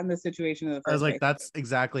we got in this situation in the first place. I was like, that's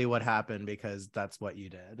exactly what happened because that's what you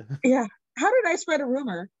did. Yeah. How did I spread a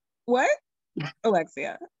rumor? What?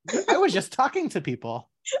 Alexia. I was just talking to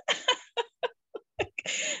people.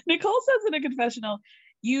 Nicole says in a confessional,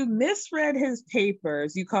 you misread his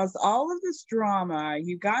papers. You caused all of this drama.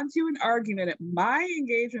 You got into an argument at my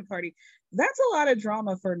engagement party. That's a lot of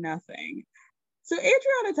drama for nothing. So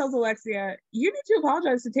Adriana tells Alexia, you need to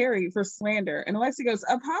apologize to Terry for slander. And Alexia goes,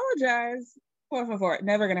 apologize? For it.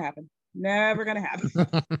 Never going to happen. Never going to happen.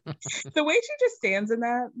 The way she just stands in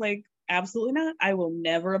that, like, absolutely not. I will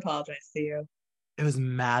never apologize to you. It was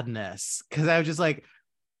madness. Because I was just like,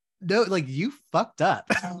 no, like, you fucked up.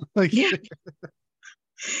 Like, yeah.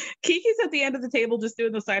 Kiki's at the end of the table just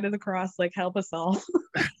doing the sign of the cross, like, help us all.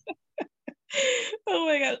 Oh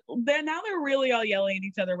my God. Then now they're really all yelling at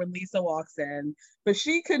each other when Lisa walks in, but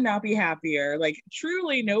she could not be happier. Like,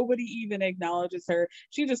 truly nobody even acknowledges her.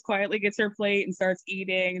 She just quietly gets her plate and starts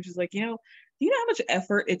eating, and she's like, do you know how much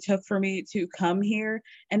effort it took for me to come here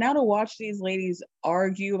and now to watch these ladies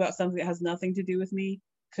argue about something that has nothing to do with me?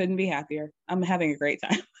 Couldn't be happier. I'm having a great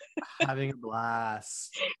time. Having a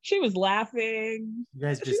blast. She was laughing. You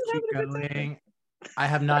guys just keep going. I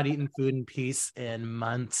have not eaten food in peace in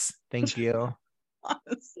months. Thank you.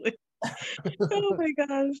 Honestly. Oh my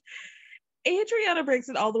gosh. Adriana breaks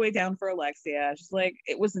it all the way down for Alexia. She's like,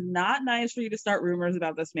 it was not nice for you to start rumors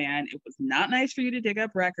about this man. It was not nice for you to dig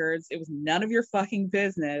up records. It was none of your fucking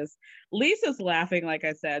business. Lisa's laughing, like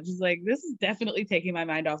I said. She's like, this is definitely taking my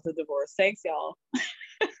mind off the divorce. Thanks, y'all.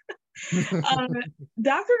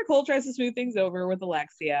 Dr. Nicole tries to smooth things over with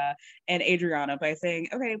Alexia and Adriana by saying,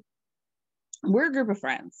 okay, we're a group of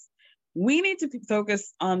friends. we need to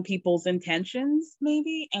focus on people's intentions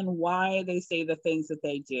maybe and why they say the things that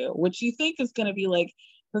they do, which you think is going to be like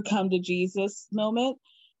her come to Jesus moment.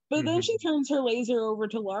 But then she turns her laser over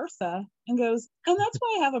to Larsa and goes, and that's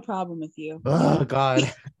why I have a problem with you. Oh, God.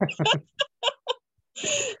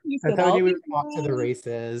 You I said thought all you would these walk to the lies.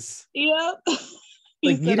 races. Yep.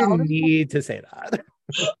 Like, you said all didn't these need to say that. and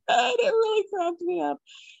it really cracked me up.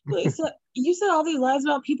 Lisa, you said all these lies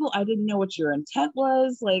about people. I didn't know what your intent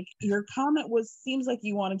was. Like, your comment seems like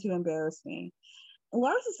you wanted to embarrass me.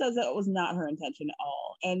 Larsa says that was not her intention at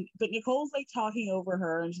all. But Nicole's like talking over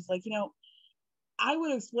her and she's like, I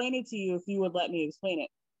would explain it to you if you would let me explain it.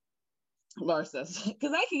 Larsa says,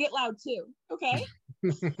 because I can get loud too. Okay.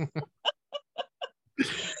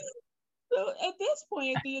 So at this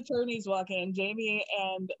point, the attorneys walk in, Jamie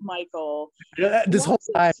and Michael. This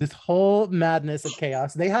whole madness of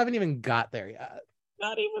chaos, they haven't even got there yet.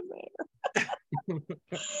 Not even there.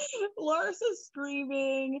 Larsa's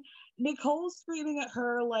screaming. Nicole's screaming at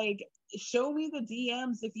her like, show me the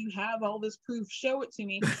DMs if you have all this proof. Show it to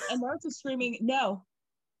me. And Larsa's screaming, no,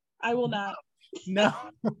 I will not. No.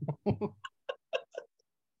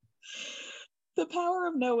 The power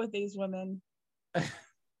of no with these women.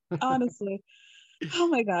 Honestly. Oh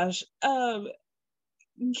my gosh.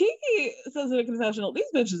 Kiki says in a confessional, these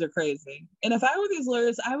bitches are crazy. And if I were these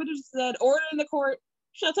lawyers, I would have just said, order in the court,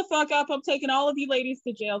 shut the fuck up. I'm taking all of you ladies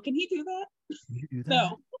to jail. Can he do that? Can you do that?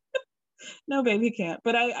 No. No, baby, he can't.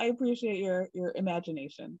 But I appreciate your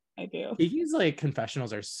imagination. I do. Kiki's like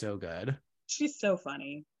confessionals are so good. She's so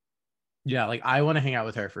funny. Yeah, like I want to hang out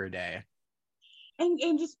with her for a day.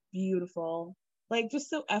 And just beautiful. Like just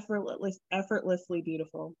so effortlessly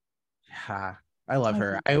beautiful. Yeah, I love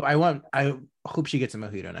her. I hope she gets a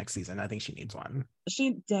mojito next season. I think she needs one.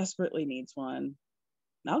 She desperately needs one.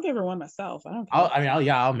 I'll give her one myself. I don't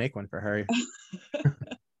care. I'll make one for her.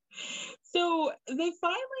 So they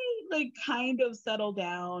finally like kind of settle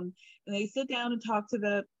down and they sit down and talk to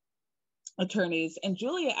the attorneys. And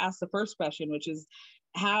Julia asks the first question, which is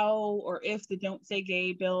how or if the Don't Say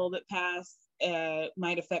Gay bill that passed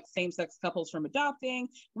might affect same-sex couples from adopting.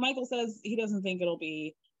 Michael says he doesn't think it'll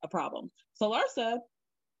be a problem. So Larsa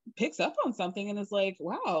picks up on something and is like,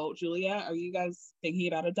 wow, Julia, are you guys thinking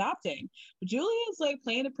about adopting? But Julia's like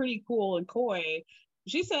playing it pretty cool and coy.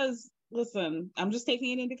 She says, listen, I'm just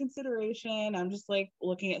taking it into consideration. I'm just like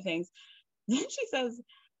looking at things. Then she says,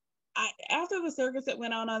 after the circus that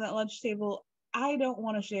went on that lunch table, I don't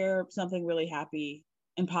want to share something really happy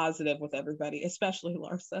and positive with everybody, especially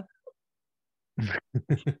Larsa. Where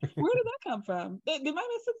did that come from? Am I missing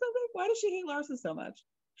something? Why does she hate Larsa so much?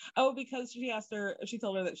 Oh, because she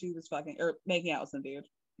told her that she was fucking or making out with some dude.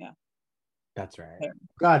 Yeah. That's right. There.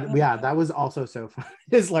 God, yeah, that was also so fun.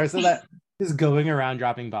 Is Larsa that is going around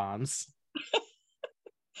dropping bombs?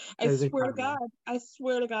 I swear to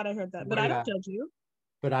God, I heard that. But I don't judge you.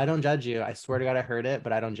 But I don't judge you. I swear to God, I heard it,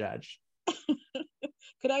 but I don't judge.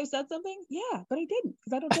 Could I have said something? Yeah, but I didn't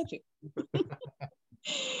because I don't judge you.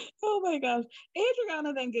 Oh my gosh.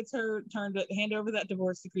 Adriana then gets her turn to hand over that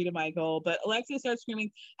divorce decree to Michael, but Alexia starts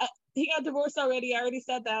screaming, he got divorced already. I already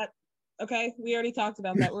said that. Okay, we already talked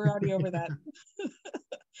about that. We're already over that.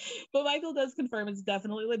 But Michael does confirm it's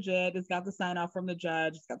definitely legit. It's got the sign off from the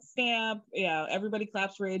judge. It's got the stamp. Yeah, everybody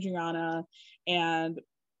claps for Adriana. And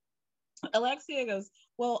Alexia goes,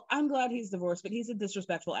 well, I'm glad he's divorced, but he's a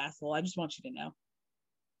disrespectful asshole. I just want you to know.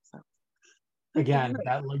 So. Again,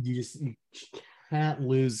 that like you can't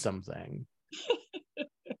lose something.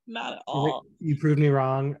 Not at all. You proved me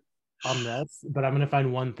wrong on this, but I'm going to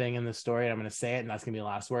find one thing in the story and I'm going to say it, and that's going to be the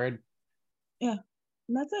last word. Yeah,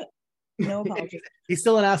 and that's it. No apologies. He's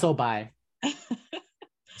still an asshole. Bye.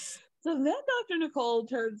 So then Dr. Nicole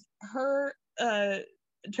turns her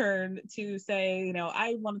turn to say,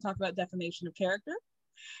 I want to talk about defamation of character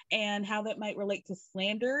and how that might relate to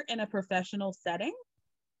slander in a professional setting.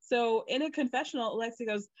 So in a confessional, Alexia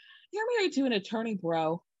goes, you're married to an attorney,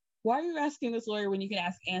 bro. Why are you asking this lawyer when you can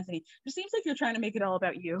ask Anthony? It seems like you're trying to make it all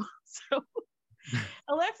about you. So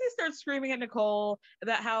Alexia starts screaming at Nicole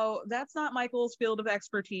that how that's not Michael's field of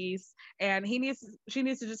expertise, and she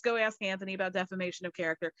needs to just go ask Anthony about defamation of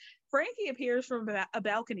character. Frankie appears from a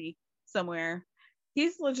balcony somewhere.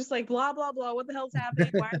 He's just like, blah, blah, blah. What the hell's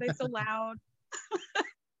happening? Why are they so loud?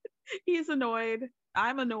 He's annoyed.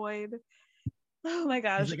 I'm annoyed. Oh my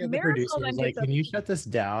gosh. Like, the producer was like, can you shut this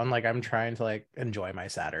down? Like, I'm trying to like enjoy my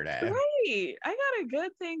Saturday. Right. I got a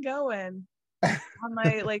good thing going on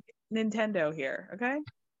my like Nintendo here. Okay.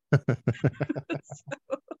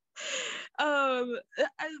 I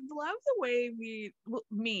love the way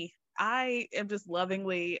I am just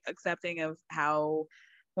lovingly accepting of how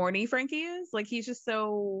horny Frankie is. Like, he's just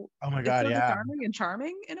so, oh my God, so yeah, disarming and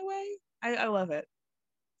charming in a way. I love it.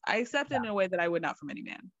 I accept it in a way that I would not from any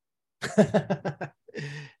man.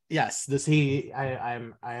 Yes,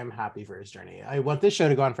 I am happy for his journey. I want this show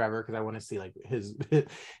to go on forever because I want to see like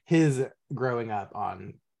his growing up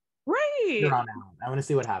on right on out. I want to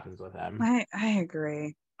see what happens with him. I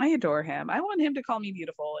agree. I adore him. I want him to call me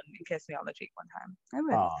beautiful and kiss me on the cheek one time. I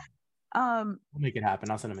would. We'll make it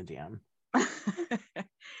happen. I'll send him a DM.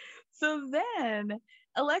 So then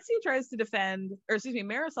Alexia tries to defend, or excuse me,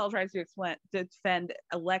 Marisol tries to defend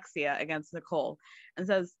Alexia against Nicole and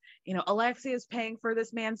says, you know, Alexia is paying for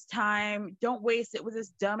this man's time. Don't waste it with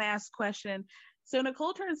this dumbass question. So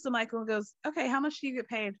Nicole turns to Michael and goes, okay, how much do you get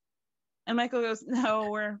paid? And Michael goes, no,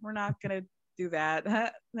 we're not going to do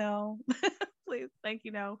that. No, please. Thank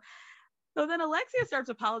you. No. So then Alexia starts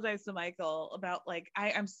to apologize to Michael about like,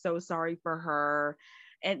 I'm so sorry for her.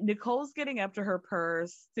 And Nicole's getting up to her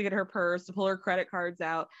purse to get her purse to pull her credit cards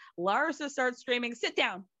out. Larsa starts screaming, sit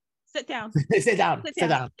down, sit down, sit down, sit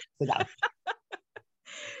down, sit down.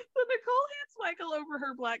 So Nicole hands Michael over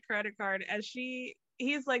her black credit card as he's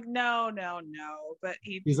like, no. But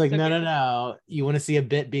he's like, no. You want to see a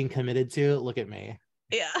bit being committed to? Look at me.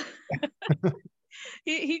 Yeah.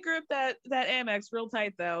 he gripped that Amex real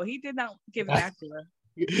tight though. He did not give it back to her.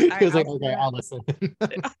 He was like, okay, I'll listen.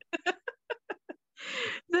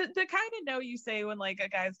 The kind of no you say when like a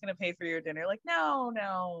guy's gonna pay for your dinner, like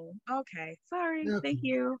no, okay, sorry, thank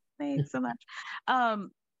you, thanks so much. So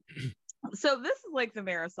this is like the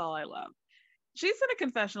Marisol I love. She's in a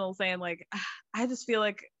confessional saying like, I just feel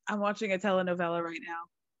like I'm watching a telenovela right now.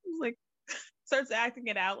 Like starts acting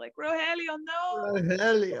it out like, Rogelio, no.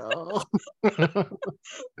 Rogelio. Por favor.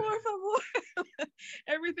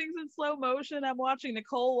 Everything's in slow motion. I'm watching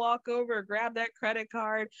Nicole walk over, grab that credit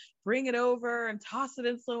card, bring it over, and toss it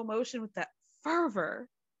in slow motion with that fervor,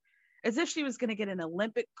 as if she was going to get an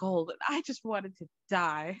Olympic gold. And I just wanted to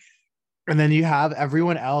die. And then you have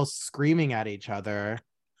everyone else screaming at each other.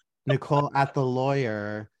 Nicole at the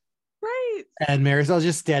lawyer. Right. And Marisol's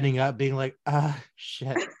just standing up being like,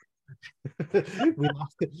 shit. We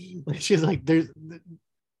lost it. She's like, there's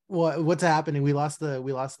what's happening? We lost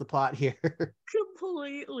the plot here.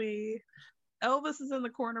 Completely. Elvis is in the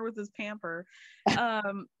corner with his pamper.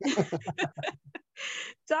 Dr.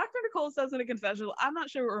 Nicole says in a confessional, I'm not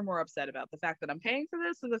sure what we're more upset about, the fact that I'm paying for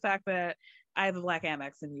this or the fact that I have a black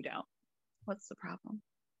Amex and you don't. What's the problem?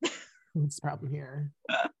 What's the problem here?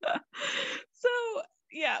 So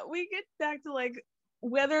yeah, we get back to like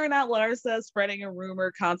whether or not Larsa spreading a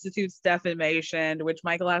rumor constitutes defamation, which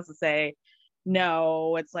Michael has to say,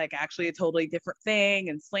 no, it's like actually a totally different thing,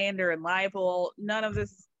 and slander and libel. None of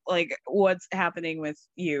this, like what's happening with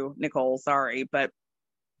you, Nicole, sorry. But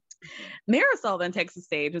Marisol then takes the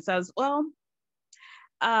stage and says, well,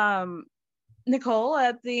 Nicole,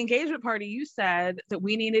 at the engagement party, you said that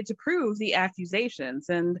we needed to prove the accusations,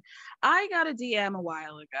 and I got a DM a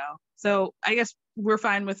while ago. So I guess we're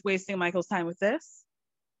fine with wasting Michael's time with this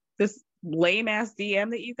lame ass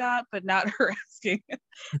DM that you got, but not her asking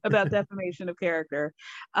about defamation of character.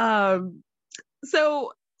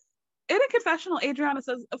 So in a confessional, Adriana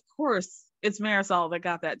says, of course it's Marisol that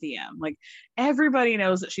got that DM. Like everybody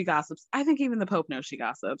knows that she gossips. I think even the Pope knows she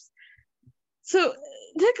gossips. So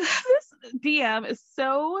this DM is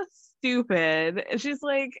so stupid. She's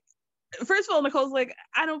like, first of all, Nicole's like,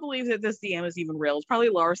 I don't believe that this DM is even real. It's probably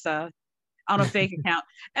Larsa on a fake account.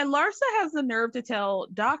 And Larsa has the nerve to tell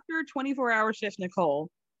Dr. 24-hour shift Nicole,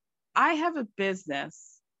 I have a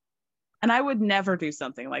business and I would never do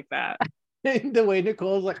something like that. The way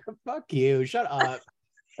Nicole's like, fuck you, shut up.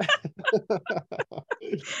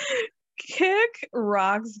 Kick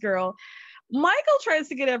rocks, girl. Michael tries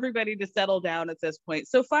to get everybody to settle down at this point.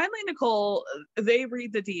 So finally, Nicole, they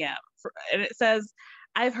read the DM and it says,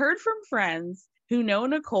 I've heard from friends who know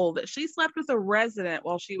Nicole that she slept with a resident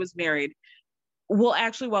while she was married. Well,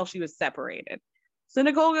 actually, while she was separated. So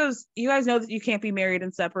Nicole goes, you guys know that you can't be married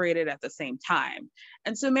and separated at the same time.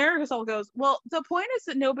 And so Marisol goes, well, the point is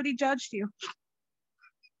that nobody judged you.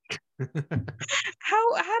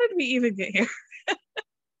 How did we even get here?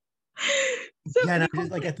 So yeah, and I'm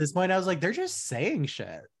just like, at this point, I was like, they're just saying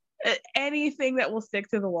shit. Anything that will stick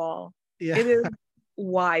to the wall. Yeah. It is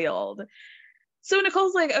wild. So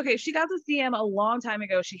Nicole's like, okay, she got this DM a long time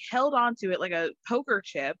ago. She held on to it like a poker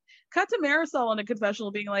chip. Cut to Marisol in a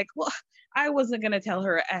confessional being like, well, I wasn't going to tell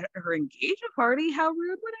her at her engagement party. How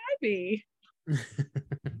rude would I be?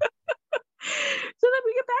 So then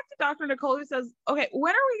we get back to Dr. Nicole, who says, okay,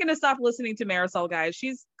 when are we going to stop listening to Marisol, guys?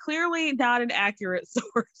 She's clearly not an accurate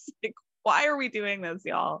source. Like, why are we doing this,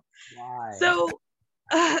 y'all? Why? So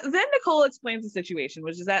Then Nicole explains the situation,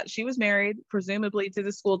 which is that she was married, presumably to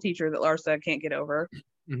the school teacher that Larsa can't get over,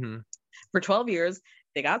 for 12 years.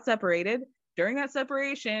 They got separated. During that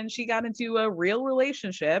separation, she got into a real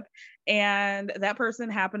relationship, and that person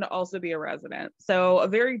happened to also be a resident. So a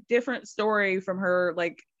very different story from her,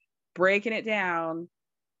 like, breaking it down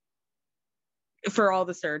for all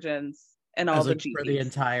the surgeons and all the GPs. For the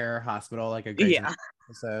entire hospital, like a Grey's Anatomy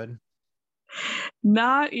episode.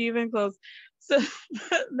 Not even close. So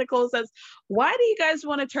Nicole says, why do you guys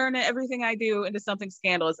want to turn everything I do into something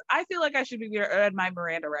scandalous? I feel like I should be at my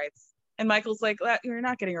Miranda rights. And Michael's like, you're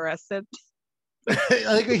not getting arrested. I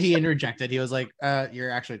like what he interjected. He was like, you're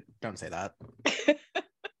actually, don't say that.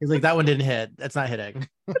 He's like, that one didn't hit. That's not hitting.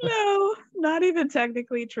 No, not even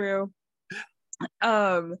technically true.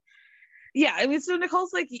 Yeah, I mean, so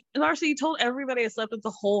Nicole's like, Larsa, you told everybody I slept at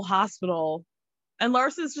the whole hospital. And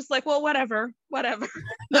Larsa's just like, well, whatever.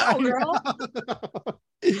 No, girl.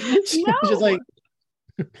 She's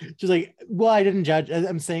like, well, I didn't judge.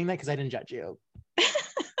 I'm saying that because I didn't judge you.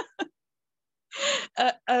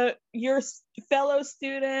 Your fellow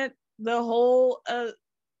student, the whole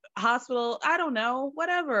hospital, I don't know,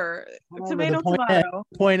 whatever. Tomato. The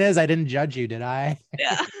point is, I didn't judge you, did I?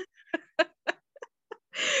 Yeah.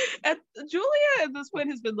 And Julia at this point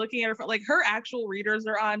has been looking at her, like, her actual readers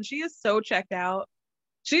are on. She is so checked out.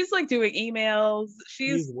 She's like doing emails.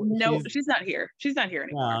 She's not here. She's not here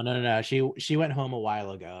anymore. No. She went home a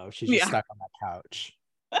while ago. She's just stuck on that couch.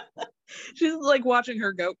 She's like watching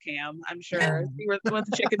her goat cam, I'm sure. See what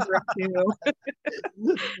the chickens are up to.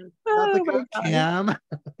 Not the goat cam.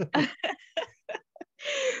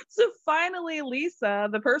 So finally, Lisa,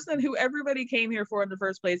 the person who everybody came here for in the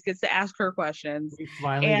first place, gets to ask her questions. We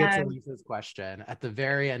finally get to Lisa's question at the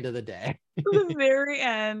very end of the day. The very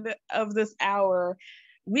end of this hour,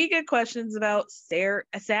 we get questions about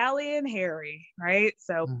Sally and Harry, right?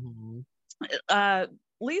 So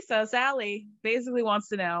Sally basically wants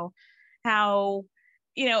to know how,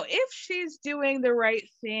 if she's doing the right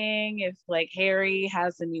thing, if like Harry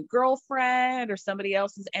has a new girlfriend or somebody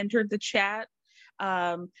else has entered the chat,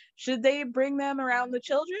 should they bring them around the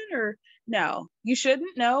children, or no? You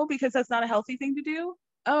shouldn't, no, because that's not a healthy thing to do.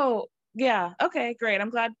 Oh, yeah. Okay, great.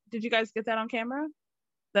 I'm glad. Did you guys get that on camera?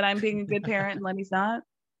 That I'm being a good parent and Lenny's not?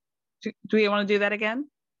 Do we want to do that again?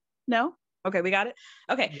 No? Okay, we got it.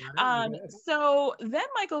 Okay. So then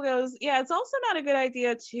Michael goes, yeah, it's also not a good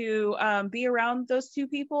idea to be around those two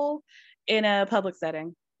people in a public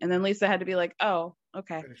setting. And then Lisa had to be like, oh,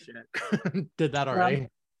 okay. Oh, shit. Did that already.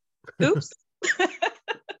 Oops.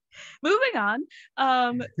 Moving on.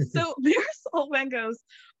 So Marisol then goes,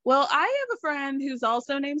 well, I have a friend who's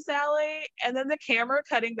also named Sally, and then the camera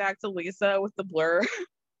cutting back to Lisa with the blur.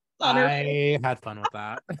 I had fun with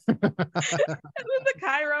that. And then the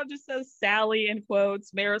Chiron just says Sally in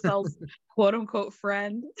quotes, Marisol's quote unquote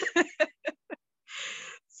friend.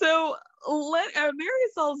 So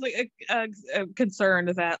Marisol's concerned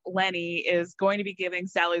that Lenny is going to be giving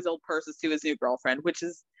Sally's old purses to his new girlfriend, which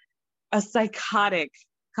is a psychotic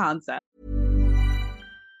concept.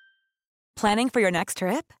 Planning for your next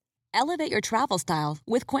trip? Elevate your travel style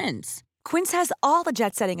with Quince. Quince has all the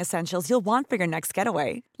jet-setting essentials you'll want for your next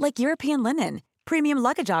getaway, like European linen, premium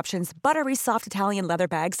luggage options, buttery soft Italian leather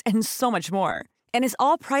bags, and so much more. And is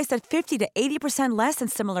all priced at 50 to 80% less than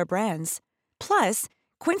similar brands. Plus,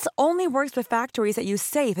 Quince only works with factories that use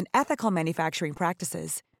safe and ethical manufacturing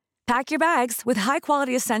practices. Pack your bags with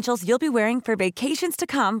high-quality essentials you'll be wearing for vacations to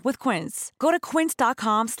come with Quince. Go to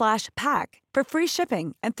quince.com/pack for free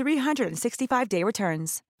shipping and 365-day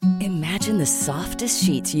returns. Imagine the softest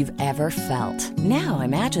sheets you've ever felt. Now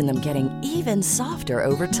imagine them getting even softer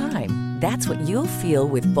over time. That's what you'll feel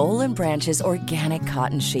with Boll & Branch's organic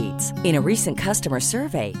cotton sheets. In a recent customer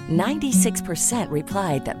survey, 96%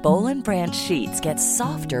 replied that Boll & Branch sheets get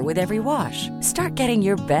softer with every wash. Start getting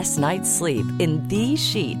your best night's sleep in these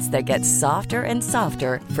sheets that get softer and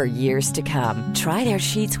softer for years to come. Try their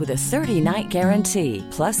sheets with a 30-night guarantee.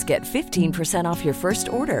 Plus, get 15% off your first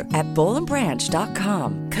order at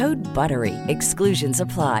bollandbranch.com. Code BUTTERY. Exclusions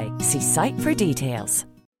apply. See site for details.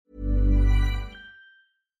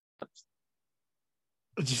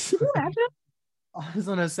 I was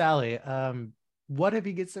on a Sally. What if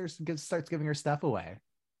he starts giving her stuff away?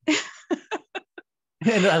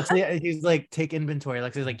 And he's like, take inventory.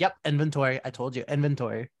 Lexi's like, yep, inventory. I told you,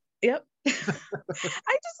 inventory. Yep. I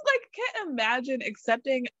just can't imagine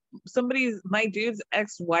accepting my dude's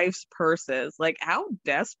ex-wife's purses. Like, how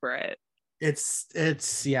desperate. It's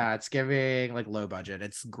giving like low budget.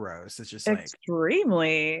 It's gross. It's just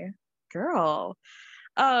extremely girl.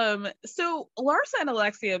 So Larsa and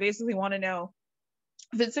Alexia basically want to know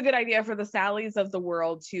if it's a good idea for the Sallys of the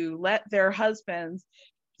world to let their husbands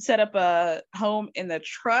set up a home in the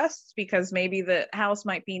trust, because maybe the house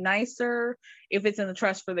might be nicer if it's in the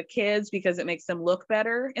trust for the kids, because it makes them look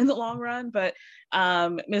better in the long run. But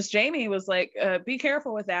Miss Jamie was like, be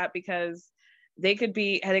careful with that, because they could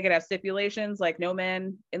have stipulations like no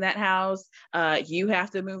men in that house. You have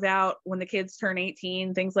to move out when the kids turn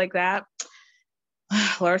 18, things like that.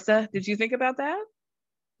 Larsa, did you think about that?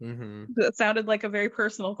 Mm-hmm. That sounded like a very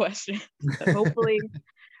personal question. Hopefully,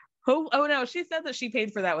 oh no, she said that she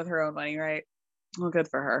paid for that with her own money, right? Well, good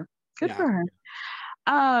for her. Good for her.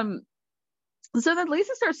 So then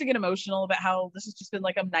Lisa starts to get emotional about how this has just been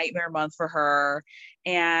like a nightmare month for her.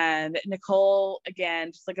 And Nicole,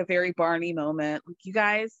 again, just like a very Barney moment. Like, you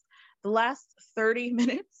guys, the last 30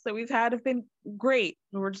 minutes that we've had have been great.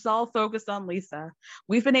 We're just all focused on Lisa.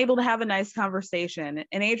 We've been able to have a nice conversation.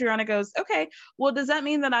 And Adriana goes, okay, well, does that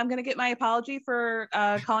mean that I'm going to get my apology for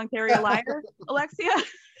calling Terry a liar, Alexia?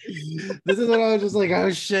 This is what I was just like,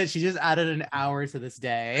 oh shit, she just added an hour to this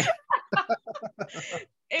day.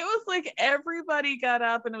 It was like everybody got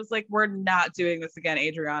up and it was like, we're not doing this again,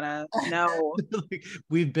 Adriana. No. Like,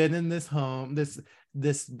 we've been in this home, this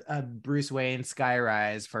Bruce Wayne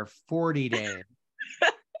skyrise for 40 days.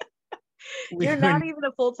 You're not even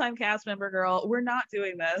a full-time cast member, girl. We're not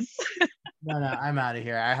doing this. No, I'm out of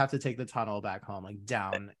here. I have to take the tunnel back home, like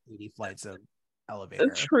down 80 flights of elevator.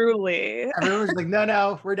 Truly. Everyone was like,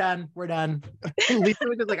 no, we're done. Lisa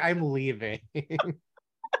was just like, I'm leaving.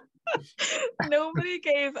 Nobody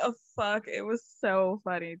gave a fuck. It was so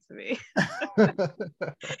funny to me.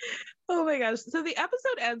 Oh my gosh. So the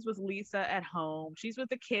episode ends with Lisa at home. She's with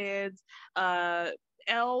the kids.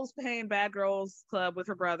 Elle's playing Bad Girls Club with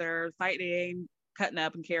her brother, fighting, cutting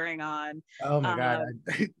up, and carrying on. Oh my god.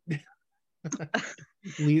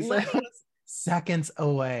 Lisa was seconds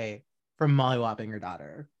away from mollywopping her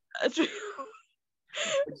daughter. She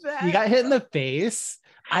got hit in the face.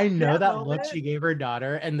 I know that look she gave her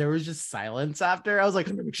daughter, and there was just silence after. I was like,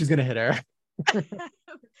 she's gonna hit her. The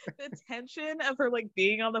tension of her like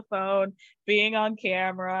being on the phone, being on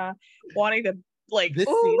camera, wanting to like this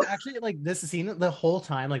scene, actually, like this scene the whole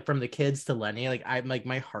time, like from the kids to Lenny, like I'm like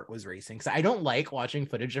my heart was racing because I don't like watching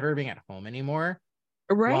footage of her being at home anymore.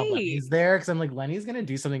 Right. While Lenny's there, because I'm like, Lenny's gonna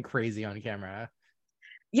do something crazy on camera.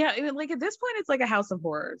 Yeah, I mean, like at this point, it's like a House of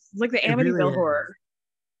Horrors. It's like the Amityville Horror.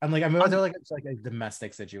 I'm like, I'm there like it's like a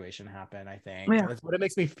domestic situation happen. I think that's what it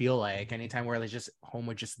makes me feel like. Anytime where it's just home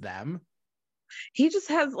with just them, he just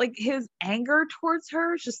has like his anger towards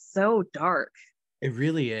her is just so dark. It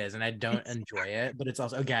really is, and I don't enjoy it. But it's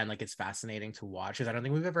also, again, like it's fascinating to watch because I don't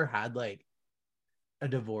think we've ever had like a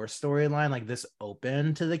divorce storyline like this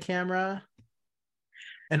open to the camera.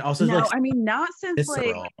 And also, no, like, I mean, not since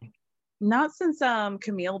visceral.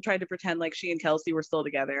 Camille tried to pretend like she and Kelsey were still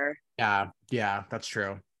together. Yeah, that's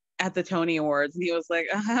true. At the Tony Awards, and he was like,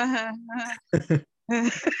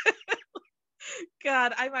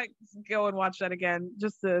 God, I might go and watch that again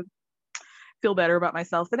just to feel better about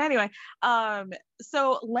myself. But anyway,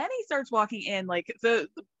 so Lenny starts walking in, like the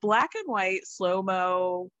black and white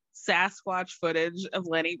slow-mo Sasquatch footage of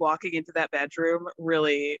Lenny walking into that bedroom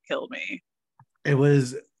really killed me. It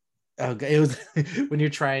was when you're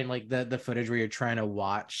trying like the footage where you're trying to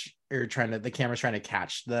watch or the camera's trying to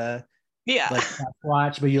catch the like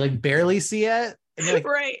watch, but you like barely see it. And you're like,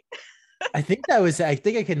 right. I think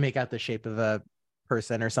I could make out the shape of a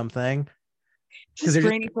person or something. Just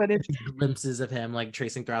grainy footage. Glimpses of him like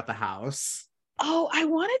tracing throughout the house. Oh, I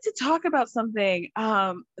wanted to talk about something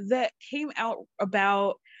that came out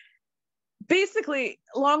about, basically,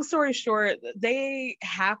 long story short, they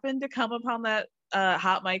happened to come upon that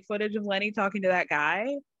hot mic footage of Lenny talking to that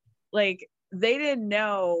guy. Like, they didn't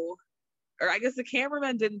know, or I guess the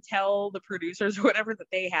cameraman didn't tell the producers or whatever that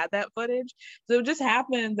they had that footage. So it just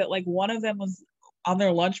happened that like one of them was on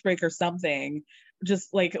their lunch break or something,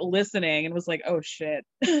 just like listening, and was like, oh shit.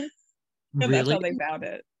 And really? That's how they found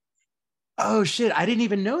it. Oh shit, I didn't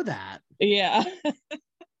even know that. Yeah.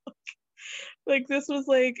 Like this was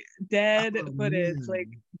like dead footage, like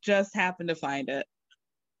just happened to find it.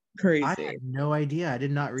 Crazy. I had no idea. I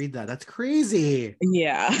did not read that. That's crazy.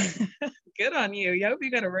 Yeah. Good on you. I hope you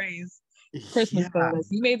got a raise. Christmas bonus.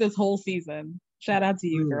 You made this whole season. Shout out to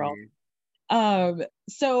you, girl.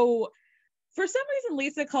 So for some reason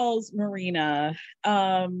Lisa calls Marina.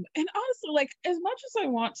 And honestly, like, as much as I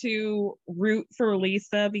want to root for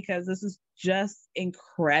Lisa because this is just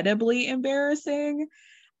incredibly embarrassing,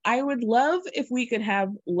 I would love if we could have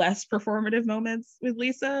less performative moments with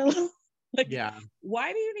Lisa. Like,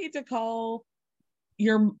 why do you need to call,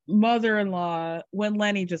 your mother-in-law when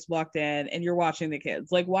Lenny just walked in and you're watching the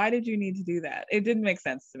kids? Like, why did you need to do that? It didn't make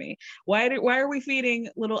sense to me. Why are we feeding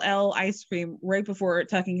little Elle ice cream right before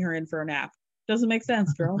tucking her in for a nap? Doesn't make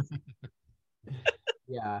sense, girl.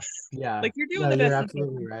 Yeah. Like, you're doing the best. You're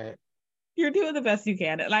absolutely right. You're doing the best you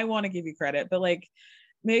can, and I want to give you credit, but like,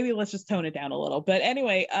 maybe let's just tone it down a little. But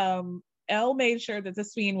anyway, Elle made sure that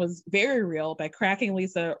this scene was very real by cracking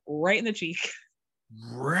Lisa right in the cheek.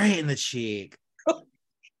 Right in the cheek.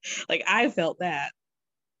 Like, I felt that.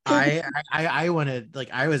 I wanted, like,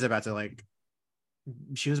 I was about to, like,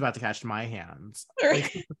 she was about to catch my hands.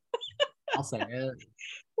 Like, I'll say it.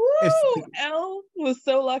 Woo! Elle was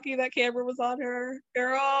so lucky that camera was on her,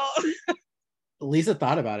 girl. Lisa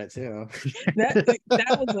thought about it too.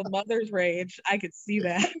 that was a mother's rage. I could see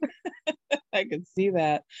that. I could see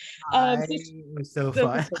that. It was so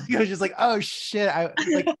fun. I was just like, oh shit. I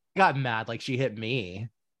like got mad, like she hit me.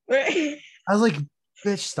 Right. I was like,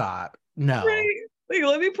 bitch, stop. No. Right. Like,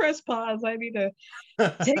 let me press pause. I need to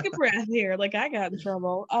take a breath here. Like, I got in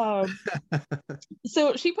trouble.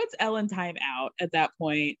 So she puts Elle in time out at that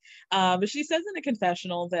point. But she says in a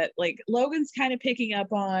confessional that, like, Logan's kind of picking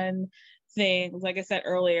up on things, like I said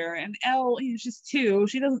earlier, and Elle, she's 2.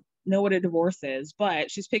 She doesn't know what a divorce is, but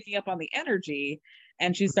she's picking up on the energy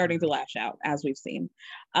and she's starting to lash out, as we've seen.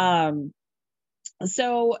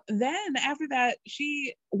 So then after that,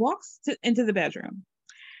 she walks into the bedroom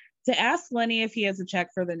to ask Lenny if he has a check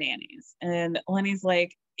for the nannies. And Lenny's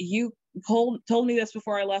like, you told me this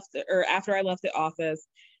before I left, or after I left the office.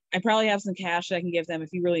 I probably have some cash that I can give them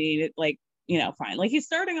if you really need it. Like, fine. Like, he's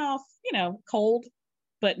starting off, cold,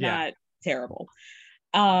 but not terrible.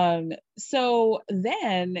 So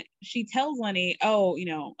then she tells Lenny, oh,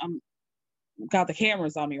 I'm got the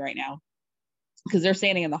cameras on me right now, because they're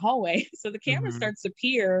standing in the hallway. So the camera starts to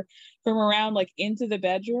peer from around, like, into the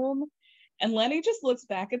bedroom. And Lenny just looks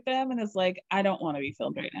back at them and is like, I don't want to be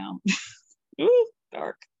filmed right now. Ooh,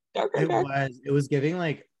 dark. It was giving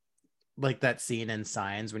like that scene in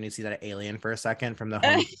Signs when you see that alien for a second from the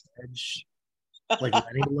home edge. Like,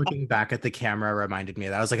 Lenny looking back at the camera reminded me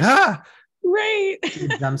of that. I was like, ah, right.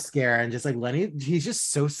 Jump scare. And just like, Lenny, he's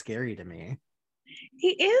just so scary to me. He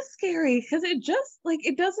is scary because it just, like,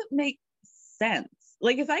 it doesn't make sense.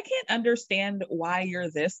 Like, if I can't understand why you're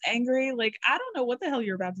this angry, like, I don't know what the hell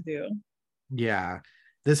you're about to do. Yeah,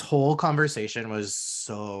 this whole conversation was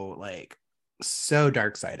so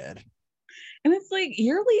dark-sided. And it's like,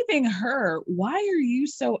 you're leaving her. Why are you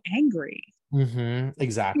so angry?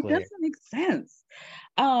 Exactly. It doesn't make sense.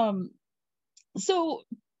 So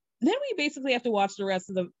then we basically have to watch the rest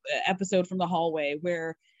of the episode from the hallway,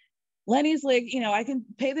 where Lenny's like, I can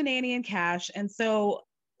pay the nanny in cash. And so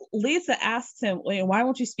Lisa asks him, why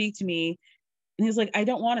won't you speak to me? And he's like, I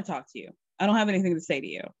don't want to talk to you. I don't have anything to say to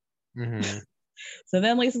you. So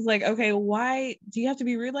then Lisa's like, okay, why do you have to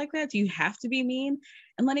be rude like that? Do you have to be mean?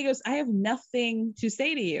 And Lenny goes, I have nothing to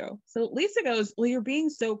say to you. So Lisa goes, well, you're being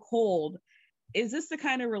so cold. Is this the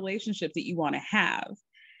kind of relationship that you want to have?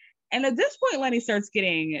 And at this point, Lenny starts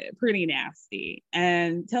getting pretty nasty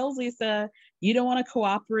and tells Lisa, you don't want to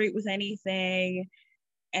cooperate with anything.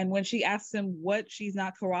 And when she asks him what she's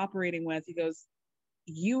not cooperating with, he goes,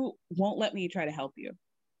 you won't let me try to help you.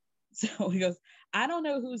 So he goes, I don't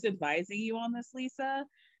know who's advising you on this, Lisa,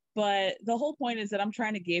 but the whole point is that I'm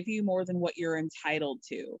trying to give you more than what you're entitled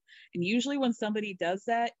to. And usually when somebody does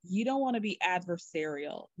that, you don't want to be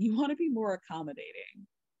adversarial. You want to be more accommodating.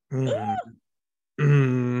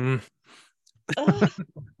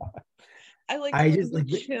 I just like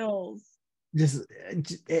chills. Just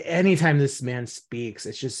anytime this man speaks,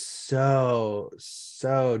 it's just so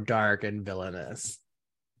dark and villainous.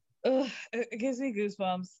 It gives me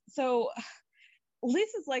goosebumps. So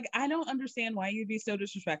Lisa's like, I don't understand why you'd be so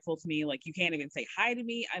disrespectful to me. Like, you can't even say hi to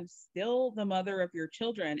me. I'm still the mother of your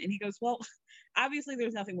children. And he goes, well, obviously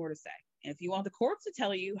there's nothing more to say. And if you want the courts to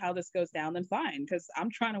tell you how this goes down, then fine, because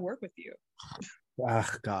I'm trying to work with you. Oh,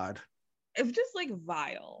 God. It's just like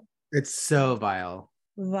vile. It's so vile.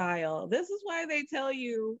 This is why they tell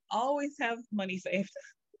you always have money saved.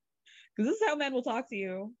 Because this is how men will talk to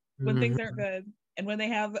you when things aren't good. And when they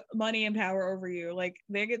have money and power over you, like,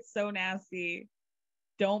 they get so nasty.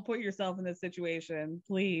 Don't put yourself in this situation,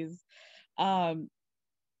 please.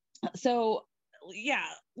 So yeah,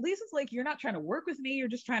 Lisa's like, you're not trying to work with me. You're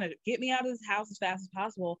just trying to get me out of this house as fast as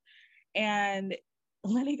possible. And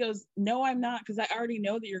Lenny goes, no, I'm not, because I already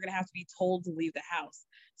know that you're going to have to be told to leave the house.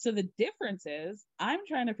 So the difference is I'm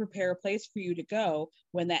trying to prepare a place for you to go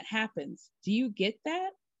when that happens. Do you get that?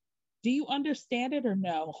 Do you understand it or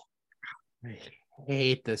no? I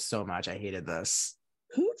hate this so much. I hated this.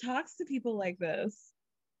 Who talks to people like this?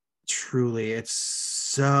 truly, it's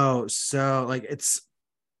so like, it's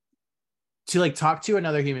to like talk to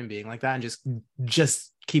another human being like that and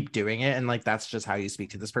just keep doing it, and like that's just how you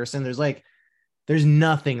speak to this person. There's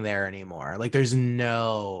nothing there anymore. Like there's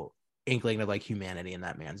no inkling of like humanity in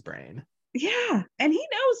that man's brain. Yeah, and he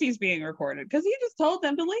knows he's being recorded because he just told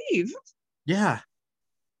them to leave. Yeah.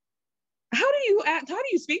 How do you act? How do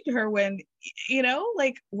you speak to her when,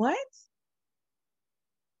 like what?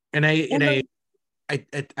 And I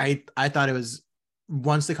thought it was,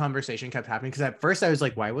 once the conversation kept happening, because at first I was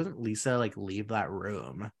like, why wasn't Lisa like leave that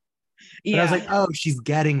room? But I was like, oh, she's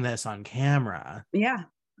getting this on camera. Yeah.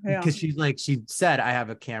 Because she said, I have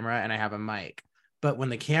a camera and I have a mic. But when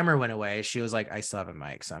the camera went away, she was like, I still have a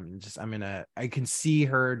mic. So I can see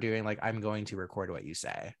her doing like, I'm going to record what you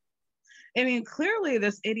say. I mean, clearly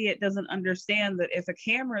this idiot doesn't understand that if a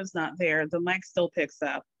camera is not there, the mic still picks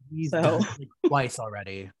up. He's done it twice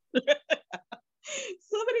already.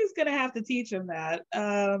 Somebody's going to have to teach him that.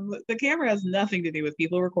 The camera has nothing to do with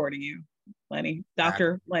people recording you, Lenny.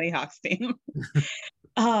 Dr. Lenny Hochstein.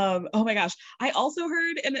 Oh my gosh. I also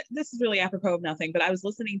heard, and this is really apropos of nothing, but I was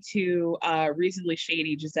listening to Reasonably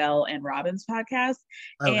Shady Giselle and Robin's podcast,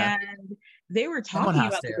 and they were talking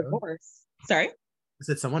about the divorce. Sorry? I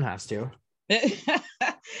said someone has to.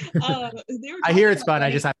 I hear it's fun.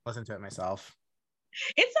 I just have to listen to it myself.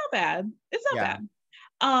 It's not bad. It's not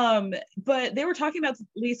bad. But they were talking about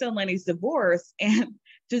Lisa and Lenny's divorce, and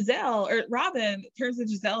Robin turns to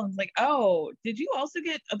Giselle and is like, oh, did you also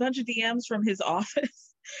get a bunch of DMs from his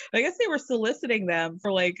office? I guess they were soliciting them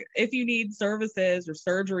for like, if you need services or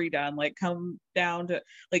surgery done, like come down to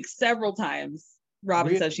like several times.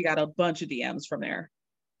 Robin says she got a bunch of DMs from there.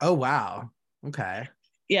 Oh, wow. Okay.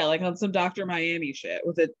 Yeah, like on some Dr. Miami shit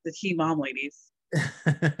with the teen mom ladies.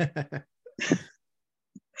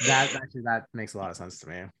 That makes a lot of sense to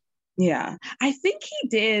me. Yeah. I think he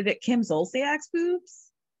did Kim Zolciak's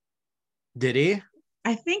boobs. Did he?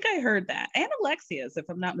 I think I heard that. And Alexia's, if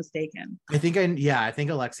I'm not mistaken. I think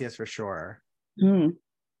Alexia's for sure. Because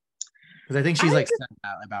I think she's said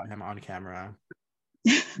that about him on camera.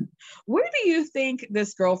 Where do you think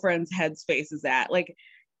this girlfriend's headspace is at? Like,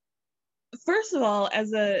 first of all,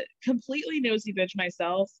 as a completely nosy bitch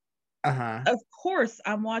myself, of course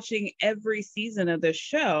I'm watching every season of this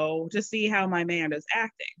show to see how my man is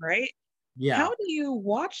acting, right? Yeah. How do you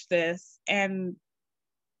watch this and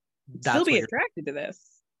still be attracted to this?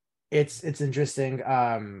 It's interesting.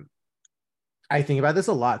 I think about this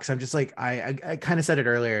a lot because I'm just like, I kind of said it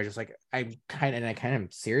earlier, just like I kind of am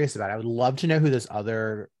serious about it. I would love to know who this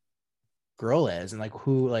other girl is and like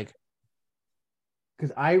who, like,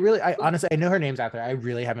 because I honestly, I know her name's out there. I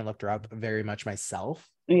really haven't looked her up very much myself.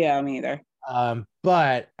 Yeah, me either.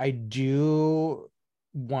 But I do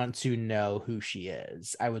want to know who she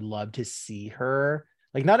is. I would love to see her.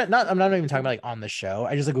 Like, not I'm not even talking about like on the show.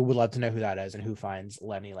 I just like would love to know who that is and who finds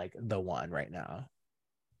Lenny like the one right now.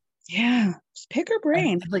 Yeah, just pick her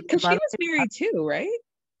brain. Because she was married too, right?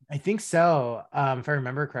 I think so. If I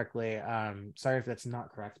remember correctly. Sorry if that's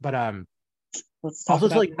not correct, but let's talk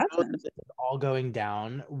about like it's all going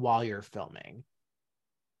down while you're filming.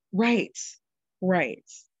 Right.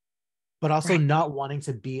 But also not wanting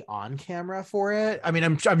to be on camera for it. I mean,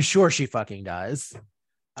 I'm sure she fucking does.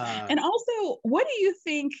 And also, what do you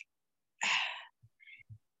think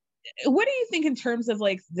in terms of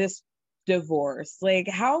like this divorce? Like,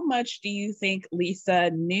 how much do you think Lisa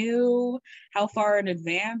knew? How far in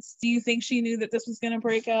advance do you think she knew that this was going to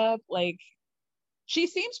break up? Like, she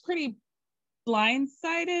seems pretty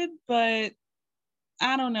blindsided, but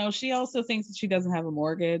I don't know. She also thinks that she doesn't have a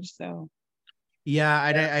mortgage, so. Yeah,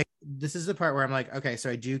 I this is the part where I'm like, okay, so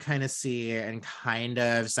I do kind of see and kind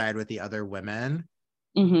of side with the other women.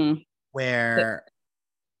 Where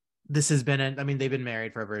this has been, I mean, they've been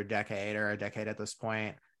married for over a decade at this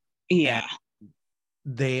point. Yeah.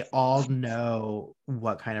 They all know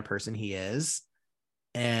what kind of person he is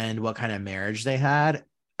and what kind of marriage they had.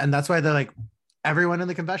 And that's why they're like, everyone in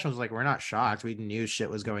the confessional was like, we're not shocked. We knew shit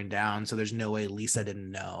was going down. So there's no way Lisa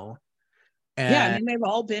didn't know. And yeah, I mean, they've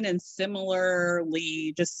all been in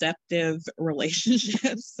similarly deceptive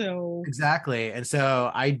relationships. So exactly. And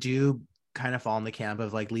so I do kind of fall in the camp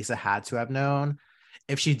of like Lisa had to have known.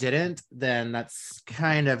 If she didn't, then that's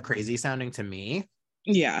kind of crazy sounding to me.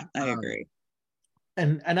 Yeah, I agree.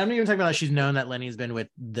 And I'm not even talking about that she's known that Lenny's been with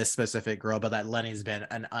this specific girl, but that Lenny's been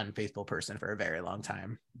an unfaithful person for a very long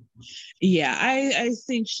time. Yeah, I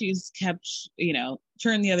think she's kept,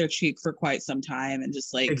 turned the other cheek for quite some time and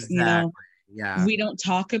just like, yeah, we don't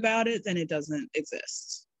talk about it, then it doesn't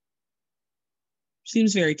exist.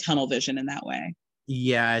 Seems very tunnel vision in that way.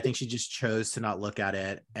 Yeah, I think she just chose to not look at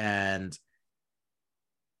it. And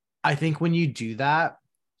I think when you do that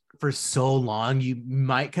for so long, you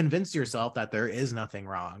might convince yourself that there is nothing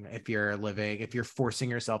wrong if you're forcing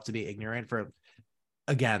yourself to be ignorant for,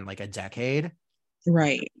 again, like a decade.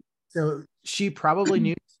 Right. So she probably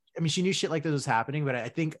knew, I mean, she knew shit like this was happening, but I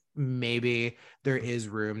think maybe there is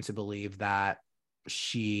room to believe that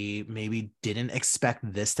she maybe didn't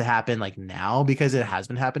expect this to happen like now, because it has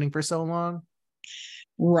been happening for so long.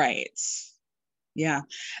 Right. Yeah.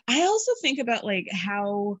 I also think about like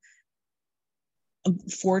how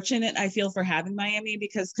fortunate I feel for having Miami,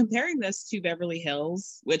 because comparing this to Beverly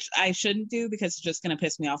Hills, which I shouldn't do because it's just going to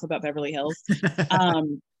piss me off about Beverly Hills.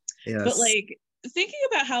 Yes. But like thinking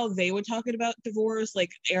about how they would talk about divorce,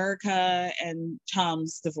 like Erica and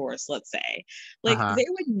Tom's divorce, let's say, like they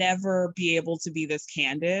would never be able to be this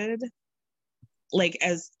candid, like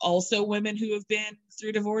as also women who have been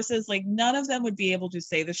through divorces. Like none of them would be able to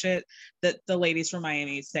say the shit that the ladies from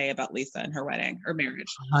Miami say about Lisa and her wedding or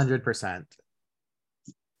marriage. 100%.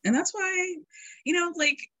 And that's why, you know,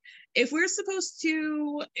 like if we're supposed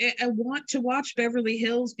to want to watch Beverly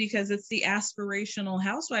Hills because it's the aspirational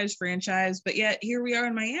Housewives franchise, but yet here we are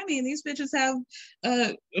in Miami and these bitches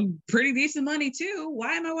have pretty decent money too.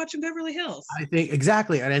 Why am I watching Beverly Hills? I think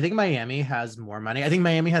exactly. And I think Miami has more money. I think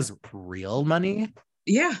Miami has real money.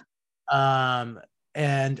 Yeah.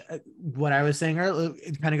 And what I was saying earlier,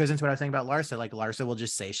 it kind of goes into what I was saying about Larsa. Like Larsa will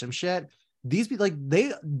just say some shit. These be like,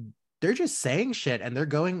 they're just saying shit and they're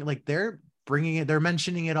going like, they're bringing it, they're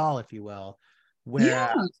mentioning it all, if you will.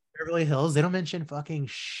 Whereas Beverly Hills, they don't mention fucking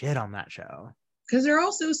shit on that show. Because they're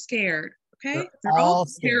all so scared. Okay. They're all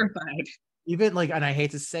terrified. Even like, and I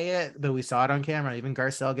hate to say it, but we saw it on camera. Even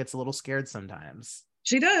Garcelle gets a little scared sometimes.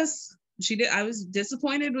 She does. She did. I was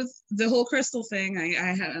disappointed with the whole Crystal thing.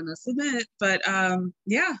 I must admit, but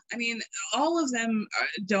yeah, I mean, all of them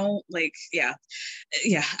don't like, yeah.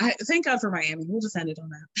 Thank God for Miami. We'll just end it on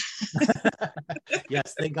that.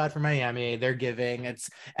 Yes, thank God for Miami. They're giving. It's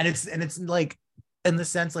like, in the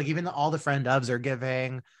sense, like even all the friend ofs are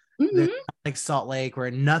giving. Like Salt Lake,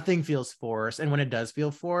 where nothing feels forced, and when it does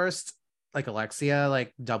feel forced, like Alexia,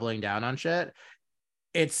 like doubling down on shit,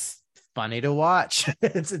 it's funny to watch.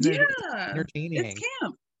 It's entertaining. It's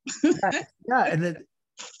camp. Yeah, and then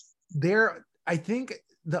I think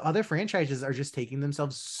the other franchises are just taking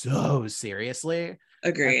themselves so seriously.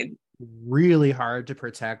 Agreed. Really hard to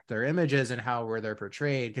protect their images and where they're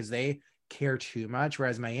portrayed, because they care too much.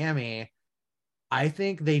 Whereas Miami, I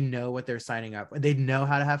think they know what they're signing up. They know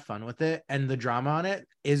how to have fun with it, and the drama on it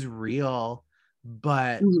is real,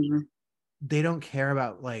 but they don't care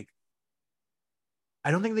about, like, I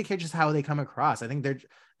don't think they care just how they come across. I think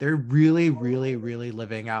they're really, really, really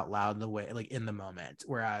living out loud the way, like, in the moment.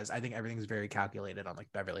 Whereas I think everything's very calculated on like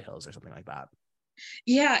Beverly Hills or something like that.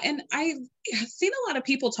 Yeah, and I've seen a lot of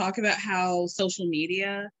people talk about how social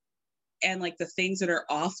media and like the things that are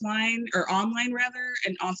offline or online rather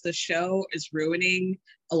and off the show is ruining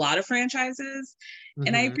a lot of franchises.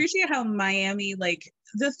 And I appreciate how Miami, like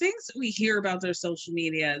the things we hear about their social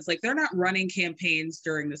media is like they're not running campaigns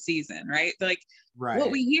during the season, right? Like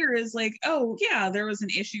what we hear is like, oh yeah, there was an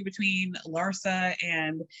issue between Larsa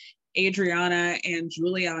and Adriana and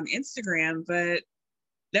Julia on Instagram, but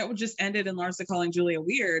that would just ended in Larsa calling Julia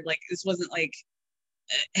weird. Like this wasn't like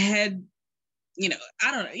head, you know,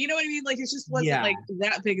 I don't know, you know what I mean? Like it just wasn't like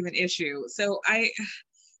that big of an issue. So I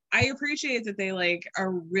appreciate that they like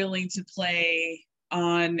are willing to play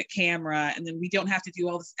on camera, and then we don't have to do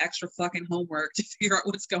all this extra fucking homework to figure out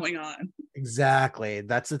what's going on. Exactly.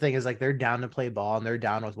 That's the thing, is like they're down to play ball and they're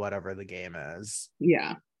down with whatever the game is.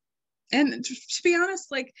 Yeah. And to be honest,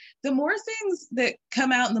 like the more things that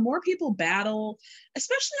come out and the more people battle,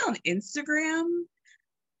 especially on Instagram,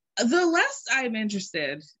 the less I'm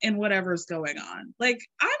interested in whatever's going on. Like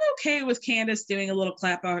I'm okay with Candace doing a little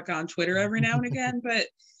clapback on Twitter every now and again, but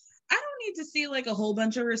I don't need to see like a whole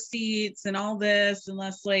bunch of receipts and all this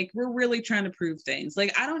unless like we're really trying to prove things.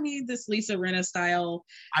 Like I don't need this Lisa Rinna style.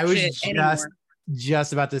 I was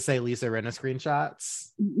just about to say Lisa Rinna screenshots.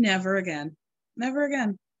 Never again. Never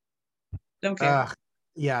again. Don't care.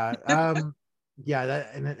 Yeah. Yeah.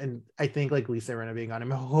 That and I think like Lisa Rinna being on, I'm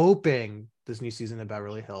hoping this new season of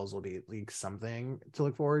Beverly Hills will be like something to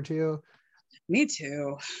look forward to. Me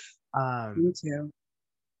too. Me too.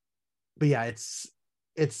 But yeah,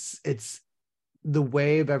 it's the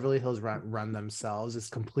way Beverly Hills run themselves is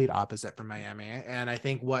complete opposite from Miami, and I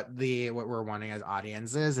think what we're wanting as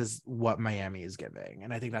audiences is what Miami is giving,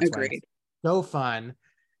 and I think that's why it's so fun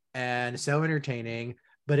and so entertaining,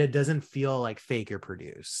 but it doesn't feel like fake or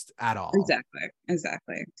produced at all.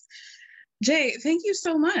 Exactly. Jay, thank you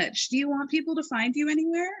so much. Do you want people to find you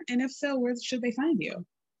anywhere? And if so, where should they find you?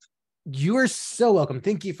 You are so welcome.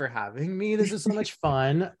 Thank you for having me. This is so much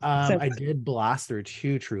fun. I did blast through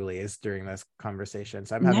 2 Trulies during this conversation,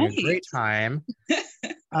 so I'm having a great time.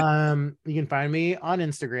 You can find me on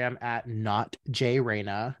Instagram at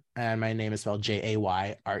notjayreyna, and my name is spelled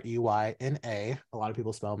Jayreyna. A lot of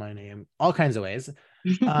people spell my name all kinds of ways.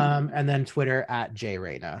 And then Twitter at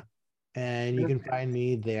jayreyna. And you can find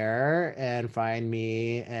me there and find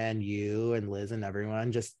me and you and Liz and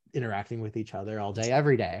everyone just interacting with each other all day,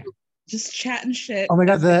 every day. Just chatting shit. Oh my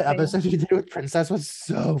God, the episode you did with Princess was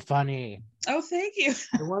so funny. Oh, thank you.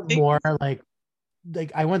 I want more like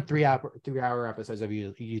I want 3-hour episodes of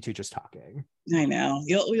you two just talking. I know.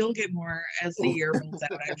 You'll get more as the year rolls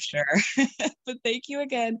out, I'm sure. But thank you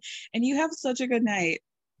again. And you have such a good night.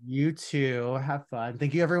 You too. Have fun.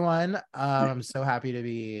 Thank you, everyone. I'm so happy to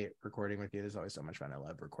be recording with you. There's always so much fun. I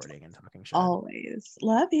love recording and talking shit. Always.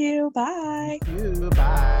 Love you. Bye. Thank you.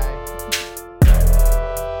 Bye.